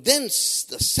 But then the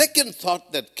second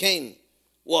thought that came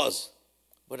was,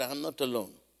 but I'm not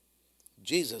alone.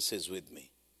 Jesus is with me.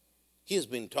 He has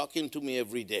been talking to me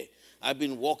every day. I've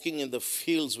been walking in the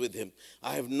fields with him.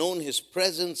 I have known his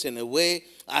presence in a way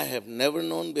I have never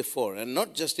known before. And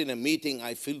not just in a meeting,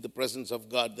 I feel the presence of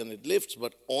God, then it lifts,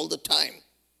 but all the time.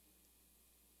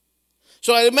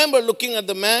 So I remember looking at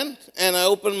the man, and I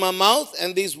opened my mouth,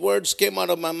 and these words came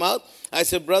out of my mouth. I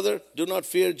said, brother, do not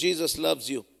fear. Jesus loves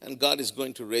you, and God is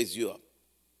going to raise you up.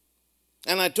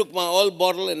 And I took my oil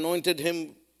bottle, anointed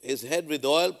his head with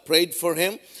oil, prayed for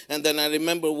him, and then I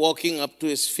remember walking up to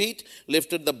his feet,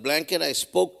 lifted the blanket, I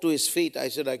spoke to his feet. I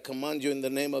said, I command you in the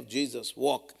name of Jesus,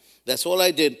 walk. That's all I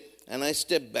did, and I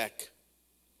stepped back.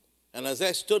 And as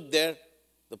I stood there,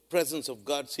 the presence of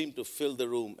God seemed to fill the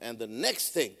room. And the next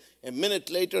thing, a minute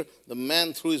later, the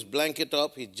man threw his blanket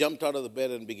up, he jumped out of the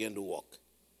bed and began to walk.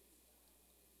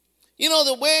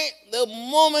 The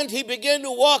moment he began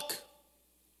to walk,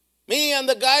 me and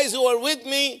the guys who were with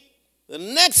me, the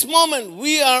next moment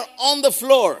we are on the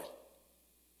floor.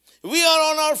 We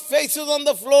are on our faces on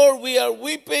the floor. We are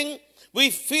weeping. We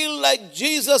feel like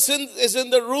Jesus is in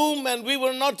the room and we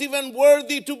were not even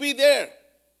worthy to be there.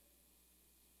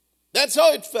 That's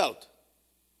how it felt.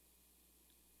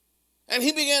 And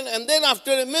he began, and then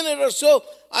after a minute or so,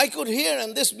 I could hear,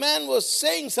 and this man was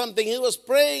saying something. He was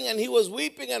praying and he was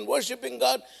weeping and worshiping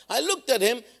God. I looked at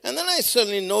him, and then I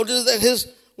suddenly noticed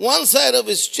that one side of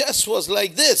his chest was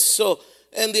like this.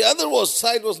 And the other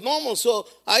side was normal. So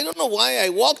I don't know why I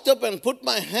walked up and put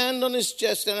my hand on his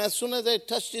chest. And as soon as I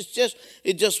touched his chest,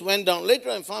 it just went down. Later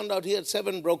I found out he had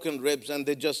 7 broken ribs and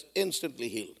they just instantly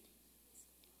healed.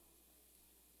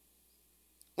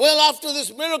 Well, after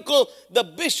this miracle, the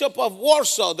Bishop of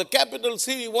Warsaw, the capital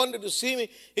city, wanted to see me.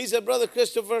 He said, Brother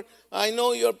Christopher, I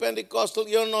know you're Pentecostal.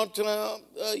 You're not,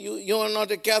 you are not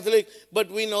a Catholic,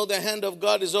 but we know the hand of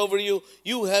God is over you.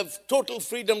 You have total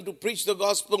freedom to preach the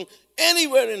gospel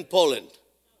anywhere in Poland.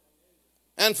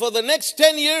 And for the next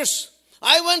 10 years,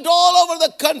 I went all over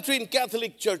the country in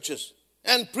Catholic churches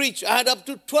and preached. I had up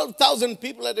to 12,000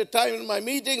 people at a time in my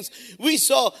meetings. We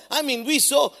saw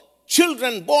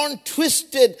children born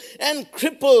twisted and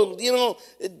crippled,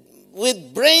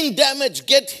 with brain damage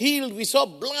get healed. We saw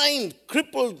blind,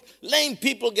 crippled, lame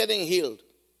people getting healed.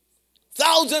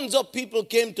 Thousands of people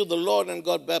came to the Lord and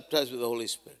got baptized with the Holy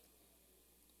Spirit.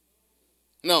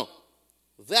 Now,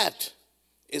 that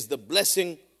is the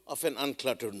blessing of an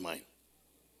uncluttered mind.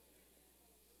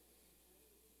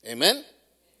 Amen?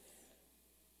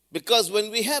 Because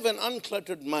when we have an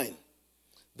uncluttered mind,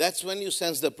 that's when you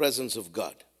sense the presence of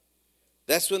God.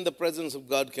 That's when the presence of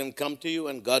God can come to you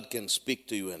and God can speak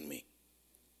to you and me.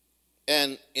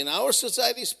 And in our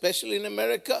society, especially in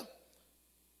America,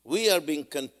 we are being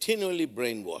continually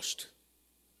brainwashed.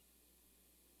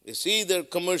 It's either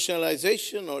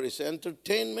commercialization or it's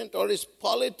entertainment or it's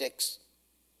politics.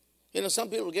 Some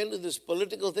people get into this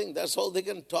political thing. That's all they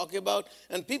can talk about.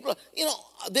 And people,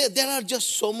 there are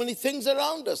just so many things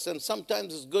around us. And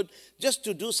sometimes it's good just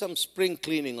to do some spring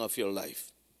cleaning of your life.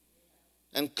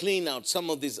 And clean out some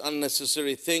of these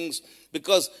unnecessary things.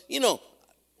 Because,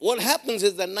 what happens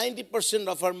is that 90%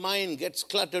 of our mind gets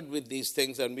cluttered with these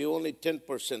things and we only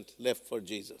 10% left for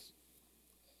Jesus.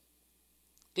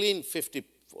 Clean 50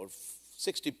 or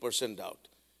 60% out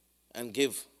and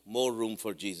give more room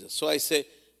for Jesus. So I say,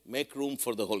 make room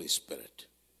for the Holy Spirit.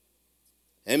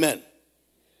 Amen.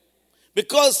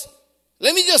 Because,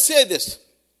 let me just say this.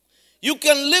 You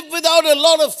can live without a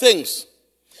lot of things.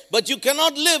 But you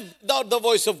cannot live without the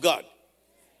voice of God.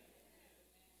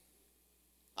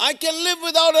 I can live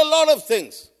without a lot of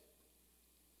things,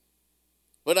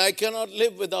 but I cannot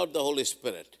live without the Holy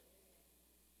Spirit,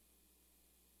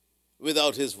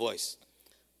 without His voice.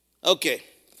 Okay,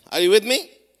 are you with me?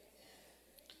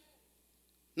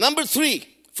 Number 3,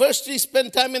 firstly,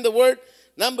 spend time in the Word.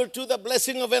 Number 2, the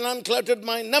blessing of an uncluttered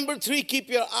mind. Number 3, keep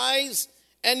your eyes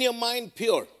and your mind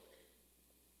pure.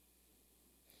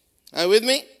 Are you with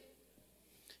me?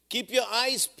 Keep your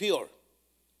eyes pure.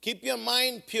 Keep your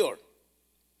mind pure.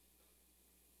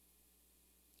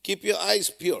 Keep your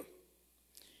eyes pure.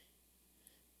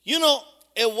 You know,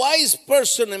 a wise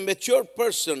person, a mature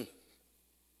person,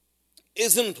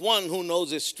 isn't one who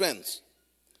knows his strengths,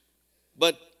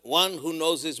 but one who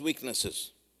knows his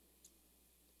weaknesses.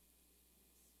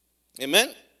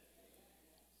 Amen?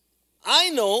 I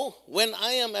know when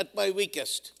I am at my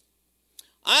weakest.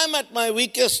 I am at my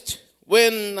weakest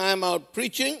when I'm out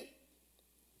preaching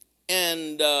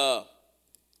and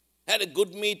had a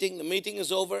good meeting. The meeting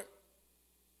is over.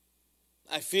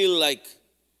 I feel like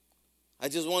I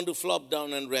just want to flop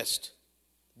down and rest.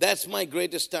 That's my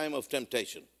greatest time of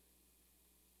temptation.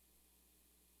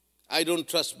 I don't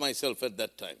trust myself at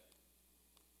that time.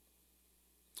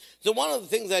 So one of the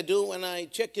things I do when I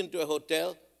check into a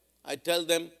hotel, I tell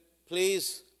them,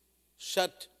 please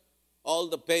shut all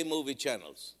the pay movie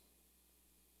channels.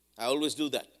 I always do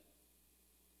that.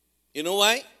 You know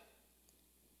why?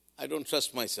 I don't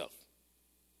trust myself.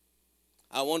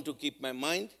 I want to keep my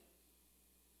mind.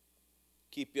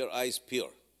 Keep your eyes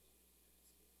pure.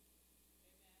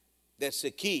 That's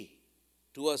the key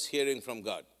to us hearing from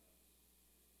God.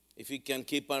 If we can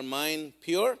keep our mind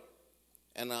pure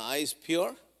and our eyes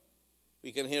pure,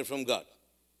 we can hear from God.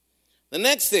 The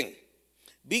next thing,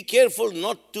 be careful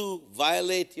not to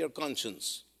violate your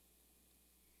conscience.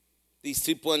 These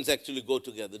 3 points actually go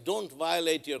together. Don't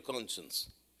violate your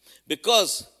conscience.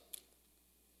 Because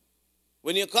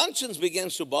when your conscience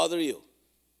begins to bother you,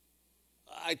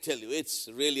 I tell you, it's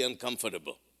really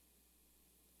uncomfortable.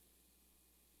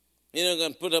 You're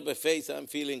going to put up a face, I'm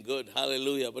feeling good,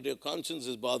 hallelujah, but your conscience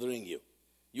is bothering you.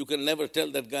 You can never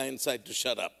tell that guy inside to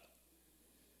shut up.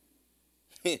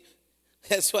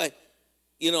 That's why,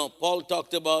 Paul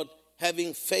talked about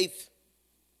having faith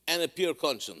and a pure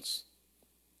conscience.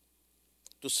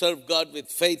 To serve God with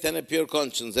faith and a pure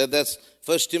conscience. That's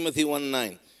 1 Timothy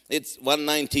 1:9. It's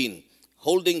 1:19.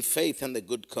 Holding faith and a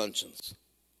good conscience.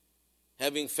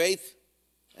 Having faith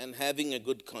and having a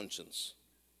good conscience.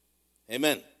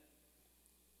 Amen.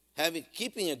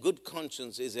 Keeping a good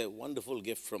conscience is a wonderful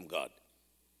gift from God.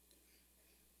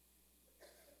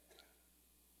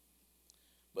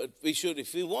 But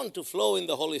if we want to flow in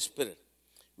the Holy Spirit,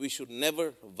 we should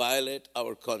never violate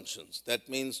our conscience. That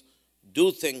means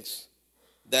do things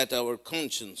that our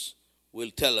conscience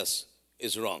will tell us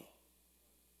is wrong.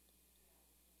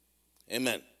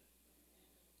 Amen.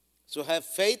 So have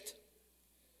faith.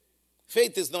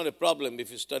 Faith is not a problem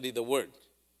if you study the Word.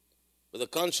 But the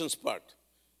conscience part,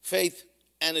 faith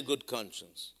and a good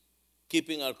conscience.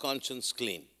 Keeping our conscience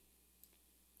clean.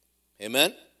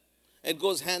 Amen? It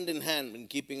goes hand in hand in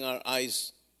keeping our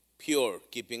eyes pure,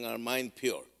 keeping our mind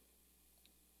pure.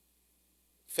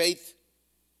 Faith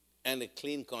and a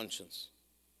clean conscience.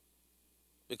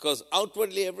 Because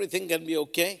outwardly everything can be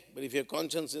okay, but if your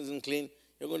conscience isn't clean,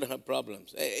 you're going to have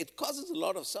problems. It causes a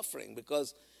lot of suffering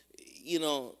because,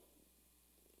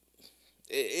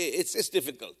 it's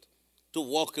difficult to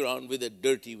walk around with a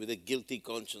guilty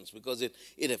conscience because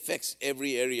it affects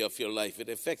every area of your life. It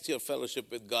affects your fellowship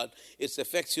with God. It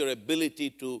affects your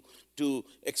ability to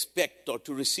expect or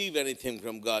to receive anything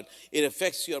from God. It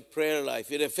affects your prayer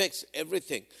life. It affects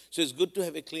everything. So it's good to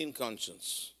have a clean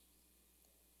conscience.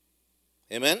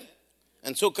 Amen?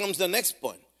 And so comes the next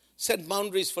point. Set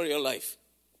boundaries for your life.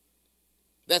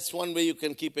 That's one way you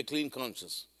can keep a clean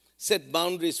conscience. Set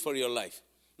boundaries for your life.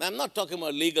 Now, I'm not talking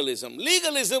about legalism.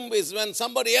 Legalism is when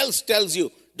somebody else tells you,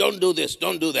 don't do this,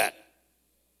 don't do that.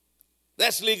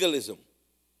 That's legalism.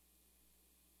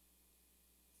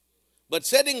 But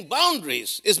setting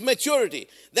boundaries is maturity.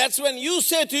 That's when you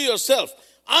say to yourself,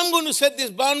 I'm going to set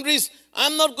these boundaries.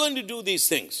 I'm not going to do these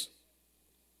things.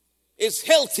 It's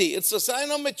healthy. It's a sign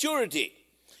of maturity.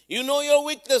 You know your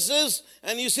weaknesses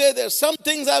and you say there's some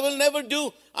things I will never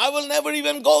do. I will never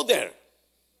even go there.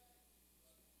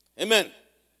 Amen.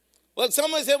 Well,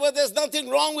 someone say, well, there's nothing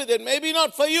wrong with it. Maybe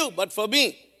not for you, but for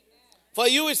me. For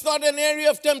you, it's not an area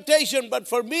of temptation, but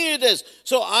for me it is.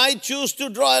 So I choose to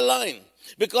draw a line.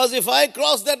 Because if I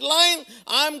cross that line,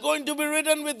 I'm going to be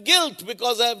ridden with guilt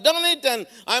because I've done it and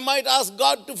I might ask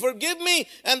God to forgive me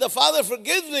and the Father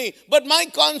forgives me. But my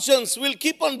conscience will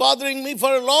keep on bothering me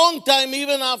for a long time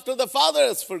even after the Father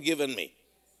has forgiven me.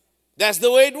 That's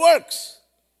the way it works.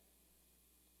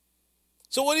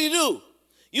 So what do?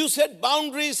 You set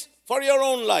boundaries for your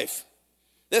own life.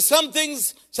 There's some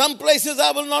things, some places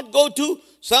I will not go to,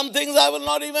 some things I will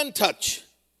not even touch.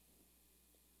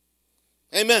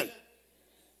 Amen.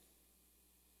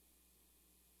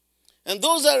 And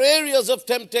those are areas of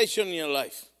temptation in your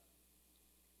life.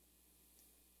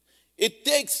 It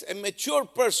takes a mature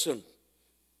person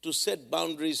to set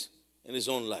boundaries in his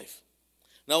own life.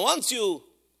 Now, once you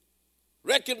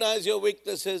recognize your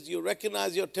weaknesses, you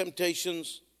recognize your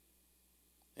temptations,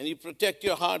 and you protect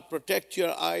your heart, protect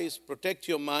your eyes, protect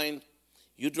your mind,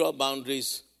 you draw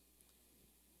boundaries,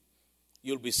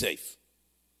 you'll be safe.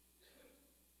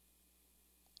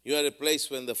 You are at a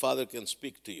place when the Father can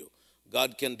speak to you.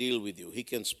 God can deal with you. He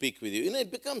can speak with you. You know,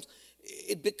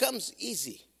 it becomes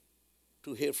easy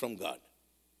to hear from God.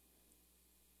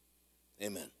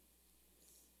 Amen.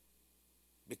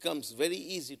 Becomes very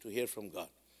easy to hear from God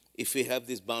if we have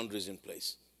these boundaries in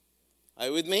place. Are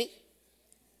you with me?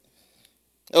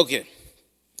 Okay.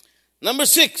 Number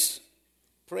 6,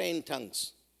 pray in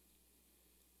tongues.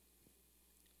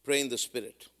 Pray in the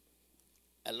Spirit.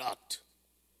 A lot.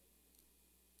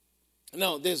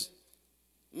 Now, there's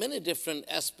many different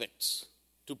aspects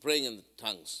to praying in the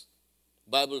tongues.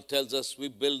 The Bible tells us we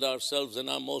build ourselves in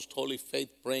our most holy faith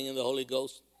praying in the Holy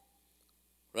Ghost.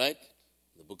 Right?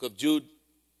 The book of Jude,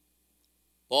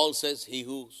 Paul says, he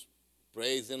who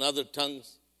prays in other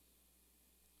tongues,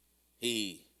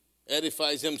 he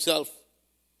edifies himself.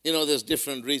 You know, there's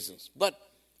different reasons. But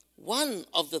one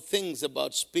of the things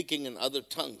about speaking in other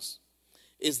tongues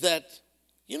is that,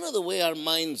 you know, the way our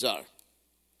minds are,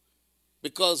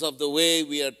 because of the way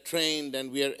we are trained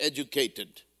and we are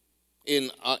educated in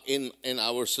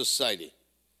our society.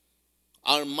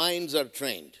 Our minds are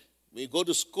trained. We go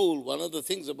to school, one of the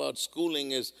things about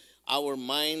schooling is our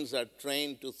minds are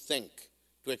trained to think,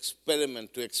 to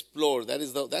experiment, to explore.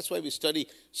 That's why we study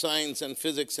science and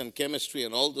physics and chemistry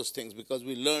and all those things, because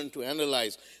we learn to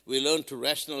analyze, we learn to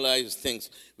rationalize things.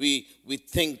 We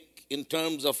think in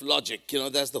terms of logic. You know,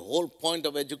 that's the whole point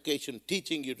of education,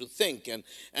 teaching you to think and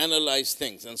analyze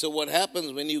things. And so what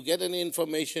happens when you get any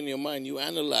information in your mind, you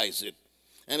analyze it.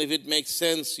 And if it makes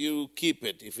sense, you keep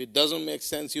it. If it doesn't make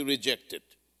sense, you reject it.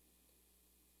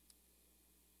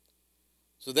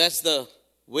 So that's the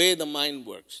way the mind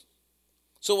works.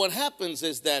 So what happens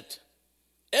is that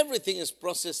everything is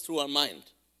processed through our mind.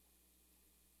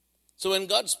 So when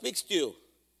God speaks to you,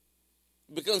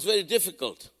 it becomes very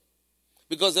difficult,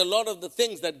 because a lot of the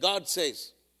things that God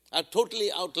says are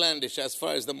totally outlandish as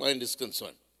far as the mind is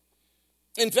concerned.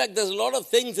 In fact, there's a lot of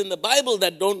things in the Bible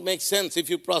that don't make sense if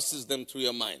you process them through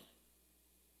your mind.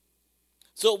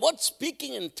 So what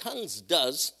speaking in tongues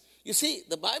does, you see,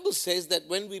 the Bible says that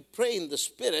when we pray in the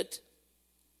Spirit,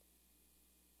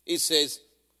 it says,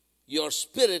 your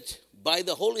spirit, by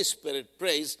the Holy Spirit,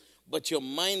 prays, but your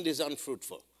mind is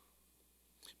unfruitful.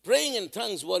 Praying in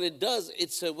tongues, what it does,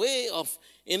 it's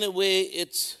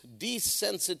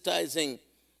desensitizing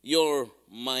your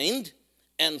mind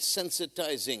and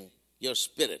sensitizing your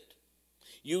spirit.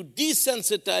 You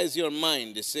desensitize your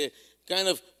mind. It's a kind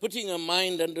of putting your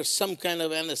mind under some kind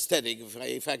of anesthetic,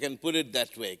 if I can put it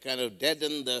that way, kind of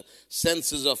deaden the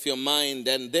senses of your mind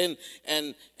and then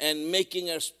and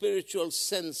making our spiritual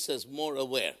senses more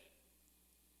aware.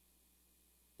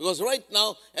 Because right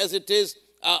now, as it is,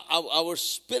 our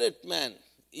spirit man,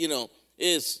 you know,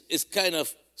 is kind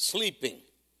of sleeping.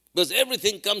 Because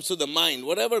everything comes to the mind.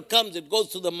 Whatever comes, it goes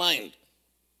to the mind.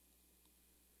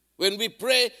 When we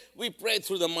pray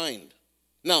through the mind.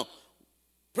 Now,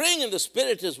 praying in the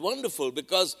Spirit is wonderful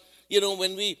because, you know,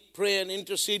 when we pray and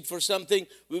intercede for something,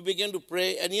 we begin to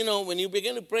pray. And, you know, when you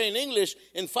begin to pray in English,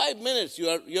 in 5 minutes,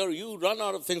 you run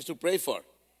out of things to pray for.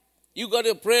 You got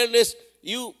your prayer list,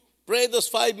 you pray those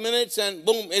 5 minutes and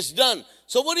boom, it's done.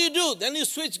 So what do? Then you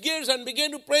switch gears and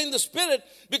begin to pray in the Spirit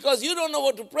because you don't know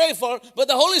what to pray for, but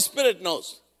the Holy Spirit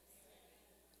knows.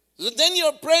 So then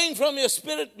you're praying from your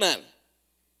spirit man.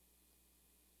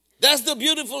 That's the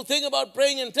beautiful thing about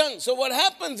praying in tongues. So what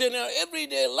happens in our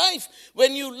everyday life,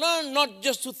 when you learn not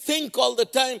just to think all the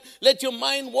time, let your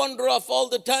mind wander off all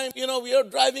the time. You know, you're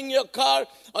driving your car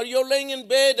or you're laying in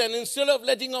bed, and instead of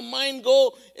letting your mind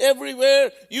go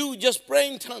everywhere, you just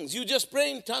pray in tongues. You just pray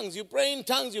in tongues. You pray in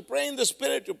tongues. You pray in the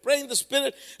Spirit. You pray in the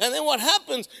Spirit. And then what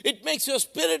happens? It makes your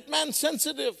spirit man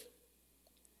sensitive.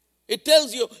 It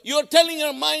tells you, you're telling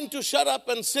your mind to shut up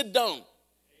and sit down.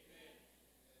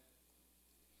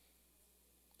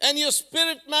 And your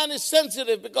spirit man is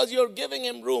sensitive because you're giving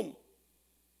him room.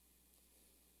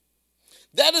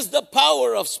 That is the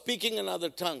power of speaking in other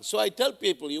tongues. So I tell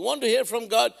people, you want to hear from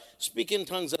God, speak in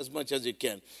tongues as much as you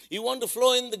can. You want to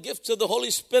flow in the gifts of the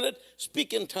Holy Spirit,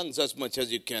 speak in tongues as much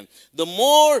as you can. The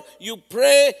more you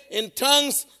pray in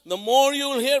tongues, the more you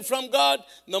will hear from God,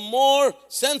 the more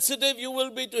sensitive you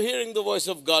will be to hearing the voice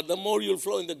of God, the more you'll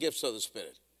flow in the gifts of the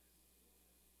Spirit.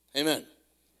 Amen.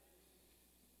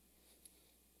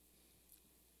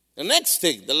 The next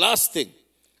thing, the last thing,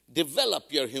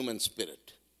 develop your human spirit.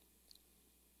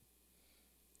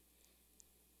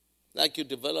 Like you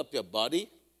develop your body.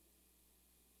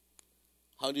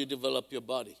 How do you develop your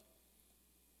body?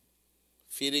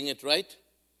 Feeding it right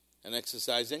and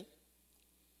exercising.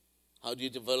 How do you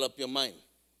develop your mind?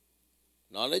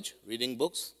 Knowledge, reading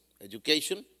books,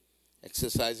 education,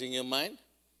 exercising your mind.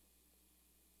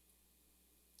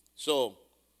 So,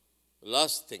 the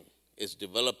last thing is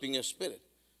developing your spirit.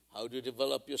 How do you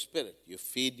develop your spirit? You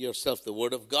feed yourself the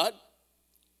Word of God.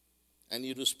 And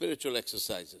you do spiritual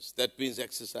exercises. That means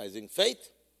exercising faith.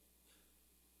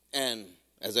 And,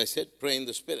 as I said, pray in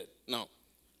the Spirit. Now,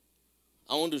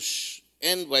 I want to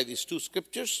end by these two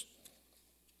scriptures.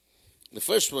 The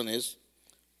first one is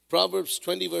Proverbs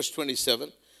 20, verse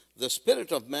 27. The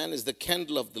spirit of man is the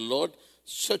candle of the Lord,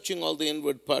 searching all the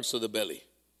inward parts of the belly.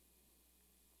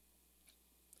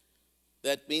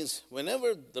 That means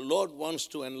whenever the Lord wants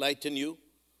to enlighten you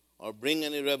or bring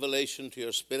any revelation to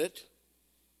your spirit,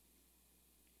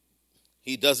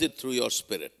 He does it through your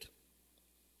spirit.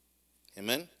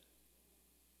 Amen?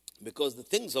 Because the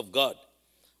things of God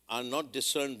are not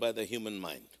discerned by the human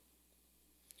mind.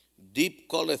 Deep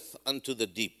calleth unto the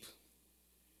deep.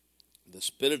 The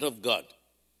Spirit of God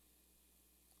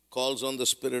calls on the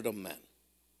spirit of man.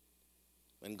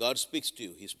 When God speaks to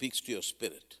you, He speaks to your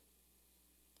spirit.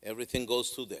 Everything goes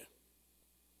through there.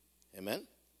 Amen?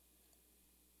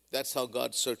 That's how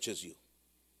God searches you.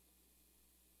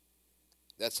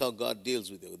 That's how God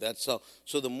deals with you.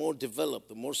 So the more developed,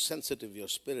 the more sensitive your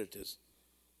spirit is,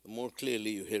 the more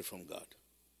clearly you hear from God.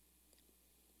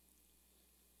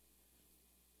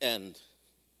 And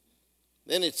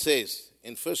then it says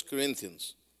in 1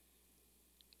 Corinthians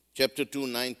chapter 2,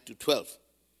 9 to 12,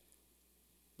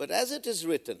 but as it is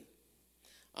written,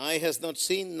 eye has not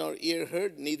seen nor ear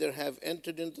heard, neither have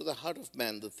entered into the heart of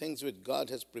man the things which God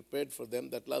has prepared for them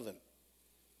that love Him.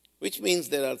 Which means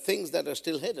there are things that are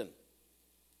still hidden,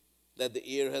 that the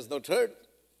ear has not heard,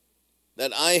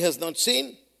 that eye has not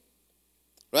seen,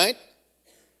 right?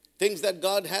 Things that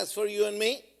God has for you and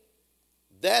me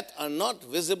that are not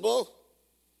visible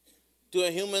to a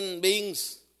human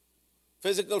being's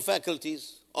physical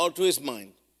faculties or to his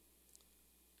mind.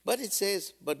 But it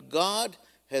says, but God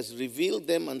has revealed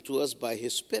them unto us by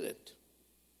His Spirit.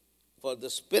 For the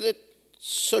Spirit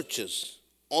searches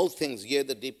all things, yea,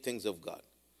 the deep things of God.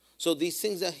 So these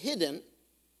things are hidden,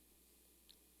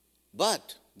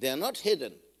 but they are not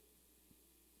hidden,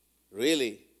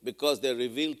 really, because they are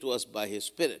revealed to us by His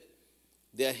Spirit.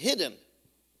 They are hidden.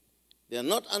 They are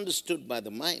not understood by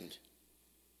the mind.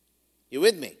 You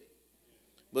with me?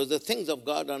 Because the things of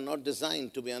God are not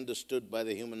designed to be understood by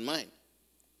the human mind.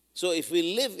 So if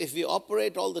we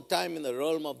operate all the time in the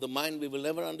realm of the mind, we will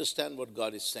never understand what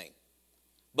God is saying.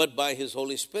 But by His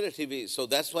Holy Spirit, He will. So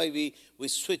that's why we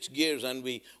switch gears and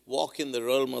we walk in the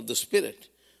realm of the Spirit.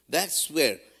 That's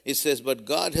where it says, but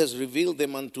God has revealed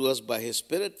them unto us by His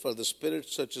Spirit, for the Spirit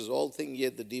searches all things,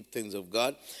 yet the deep things of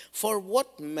God. For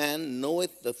what man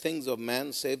knoweth the things of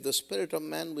man, save the spirit of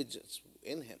man which is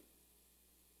in him?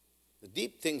 The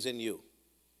deep things in you,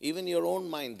 even your own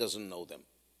mind doesn't know them,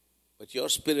 but your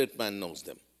spirit man knows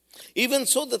them. Even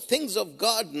so, the things of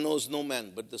God knows no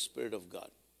man, but the Spirit of God.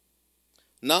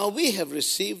 Now we have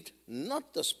received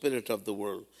not the spirit of the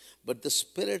world, but the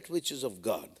Spirit which is of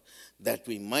God, that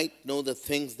we might know the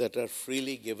things that are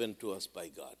freely given to us by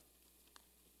God.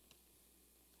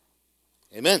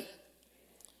 Amen.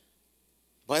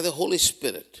 By the Holy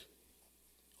Spirit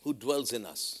who dwells in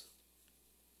us.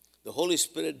 The Holy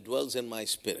Spirit dwells in my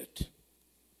spirit.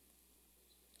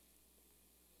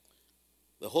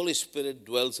 The Holy Spirit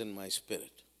dwells in my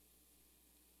spirit.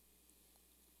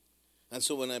 And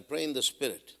so when I pray in the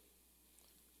Spirit,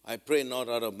 I pray not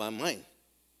out of my mind,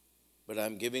 but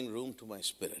I'm giving room to my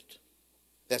spirit.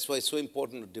 That's why it's so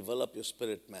important to develop your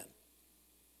spirit, man.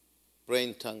 Pray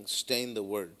in tongues, stay in the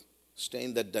Word, stay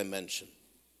in that dimension,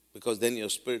 because then your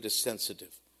spirit is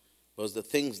sensitive. Because the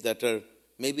things that are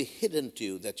maybe hidden to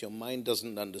you that your mind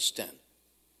doesn't understand,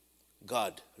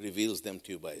 God reveals them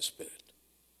to you by His Spirit.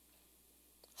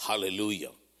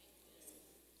 Hallelujah.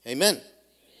 Amen.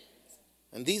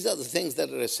 And these are the things that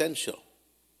are essential.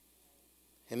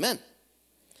 Amen.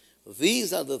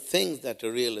 These are the things that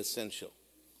are real essential.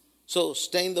 So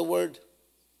stay in the Word,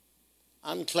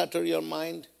 unclutter your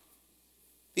mind.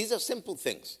 These are simple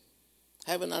things.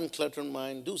 Have an uncluttered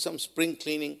mind. Do some spring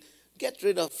cleaning. Get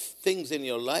rid of things in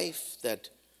your life that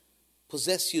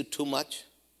possess you too much.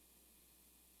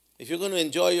 If you're going to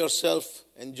enjoy yourself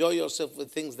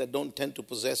with things that don't tend to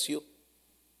possess you.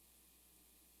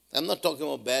 I'm not talking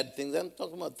about bad things. I'm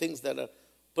talking about things that are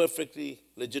perfectly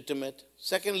legitimate.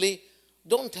 Secondly,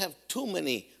 don't have too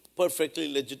many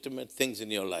perfectly legitimate things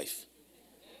in your life.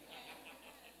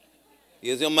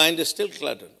 Because your mind is still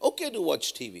cluttered. Okay to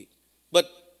watch TV, but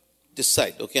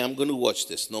decide, okay, I'm going to watch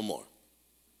this, no more.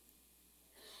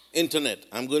 Internet,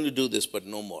 I'm going to do this, but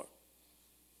no more.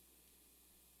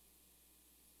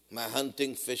 My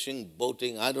hunting, fishing,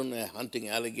 boating, I don't know, hunting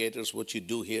alligators, what you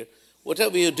do here.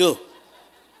 Whatever you do,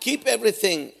 keep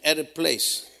everything at a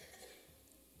place.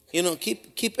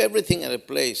 Keep everything at a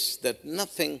place that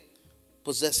nothing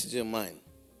possesses your mind.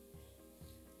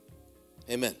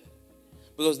 Amen.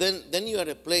 Because then you are at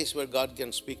a place where God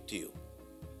can speak to you.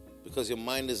 Because your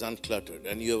mind is uncluttered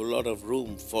and you have a lot of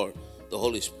room for the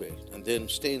Holy Spirit. And then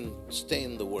stay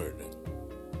in the Word.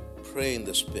 Pray in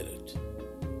the Spirit.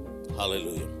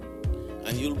 Hallelujah.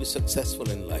 And you'll be successful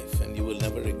in life and you will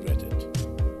never regret it.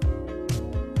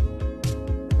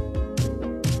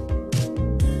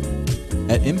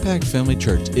 At Impact Family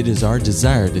Church, it is our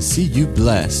desire to see you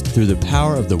blessed through the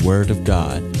power of the Word of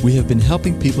God. We have been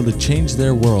helping people to change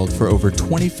their world for over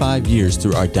 25 years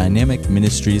through our dynamic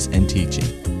ministries and teaching.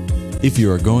 If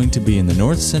you are going to be in the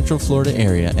North Central Florida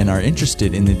area and are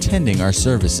interested in attending our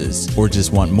services or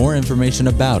just want more information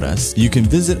about us, you can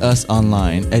visit us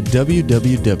online at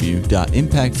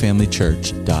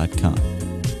www.impactfamilychurch.com.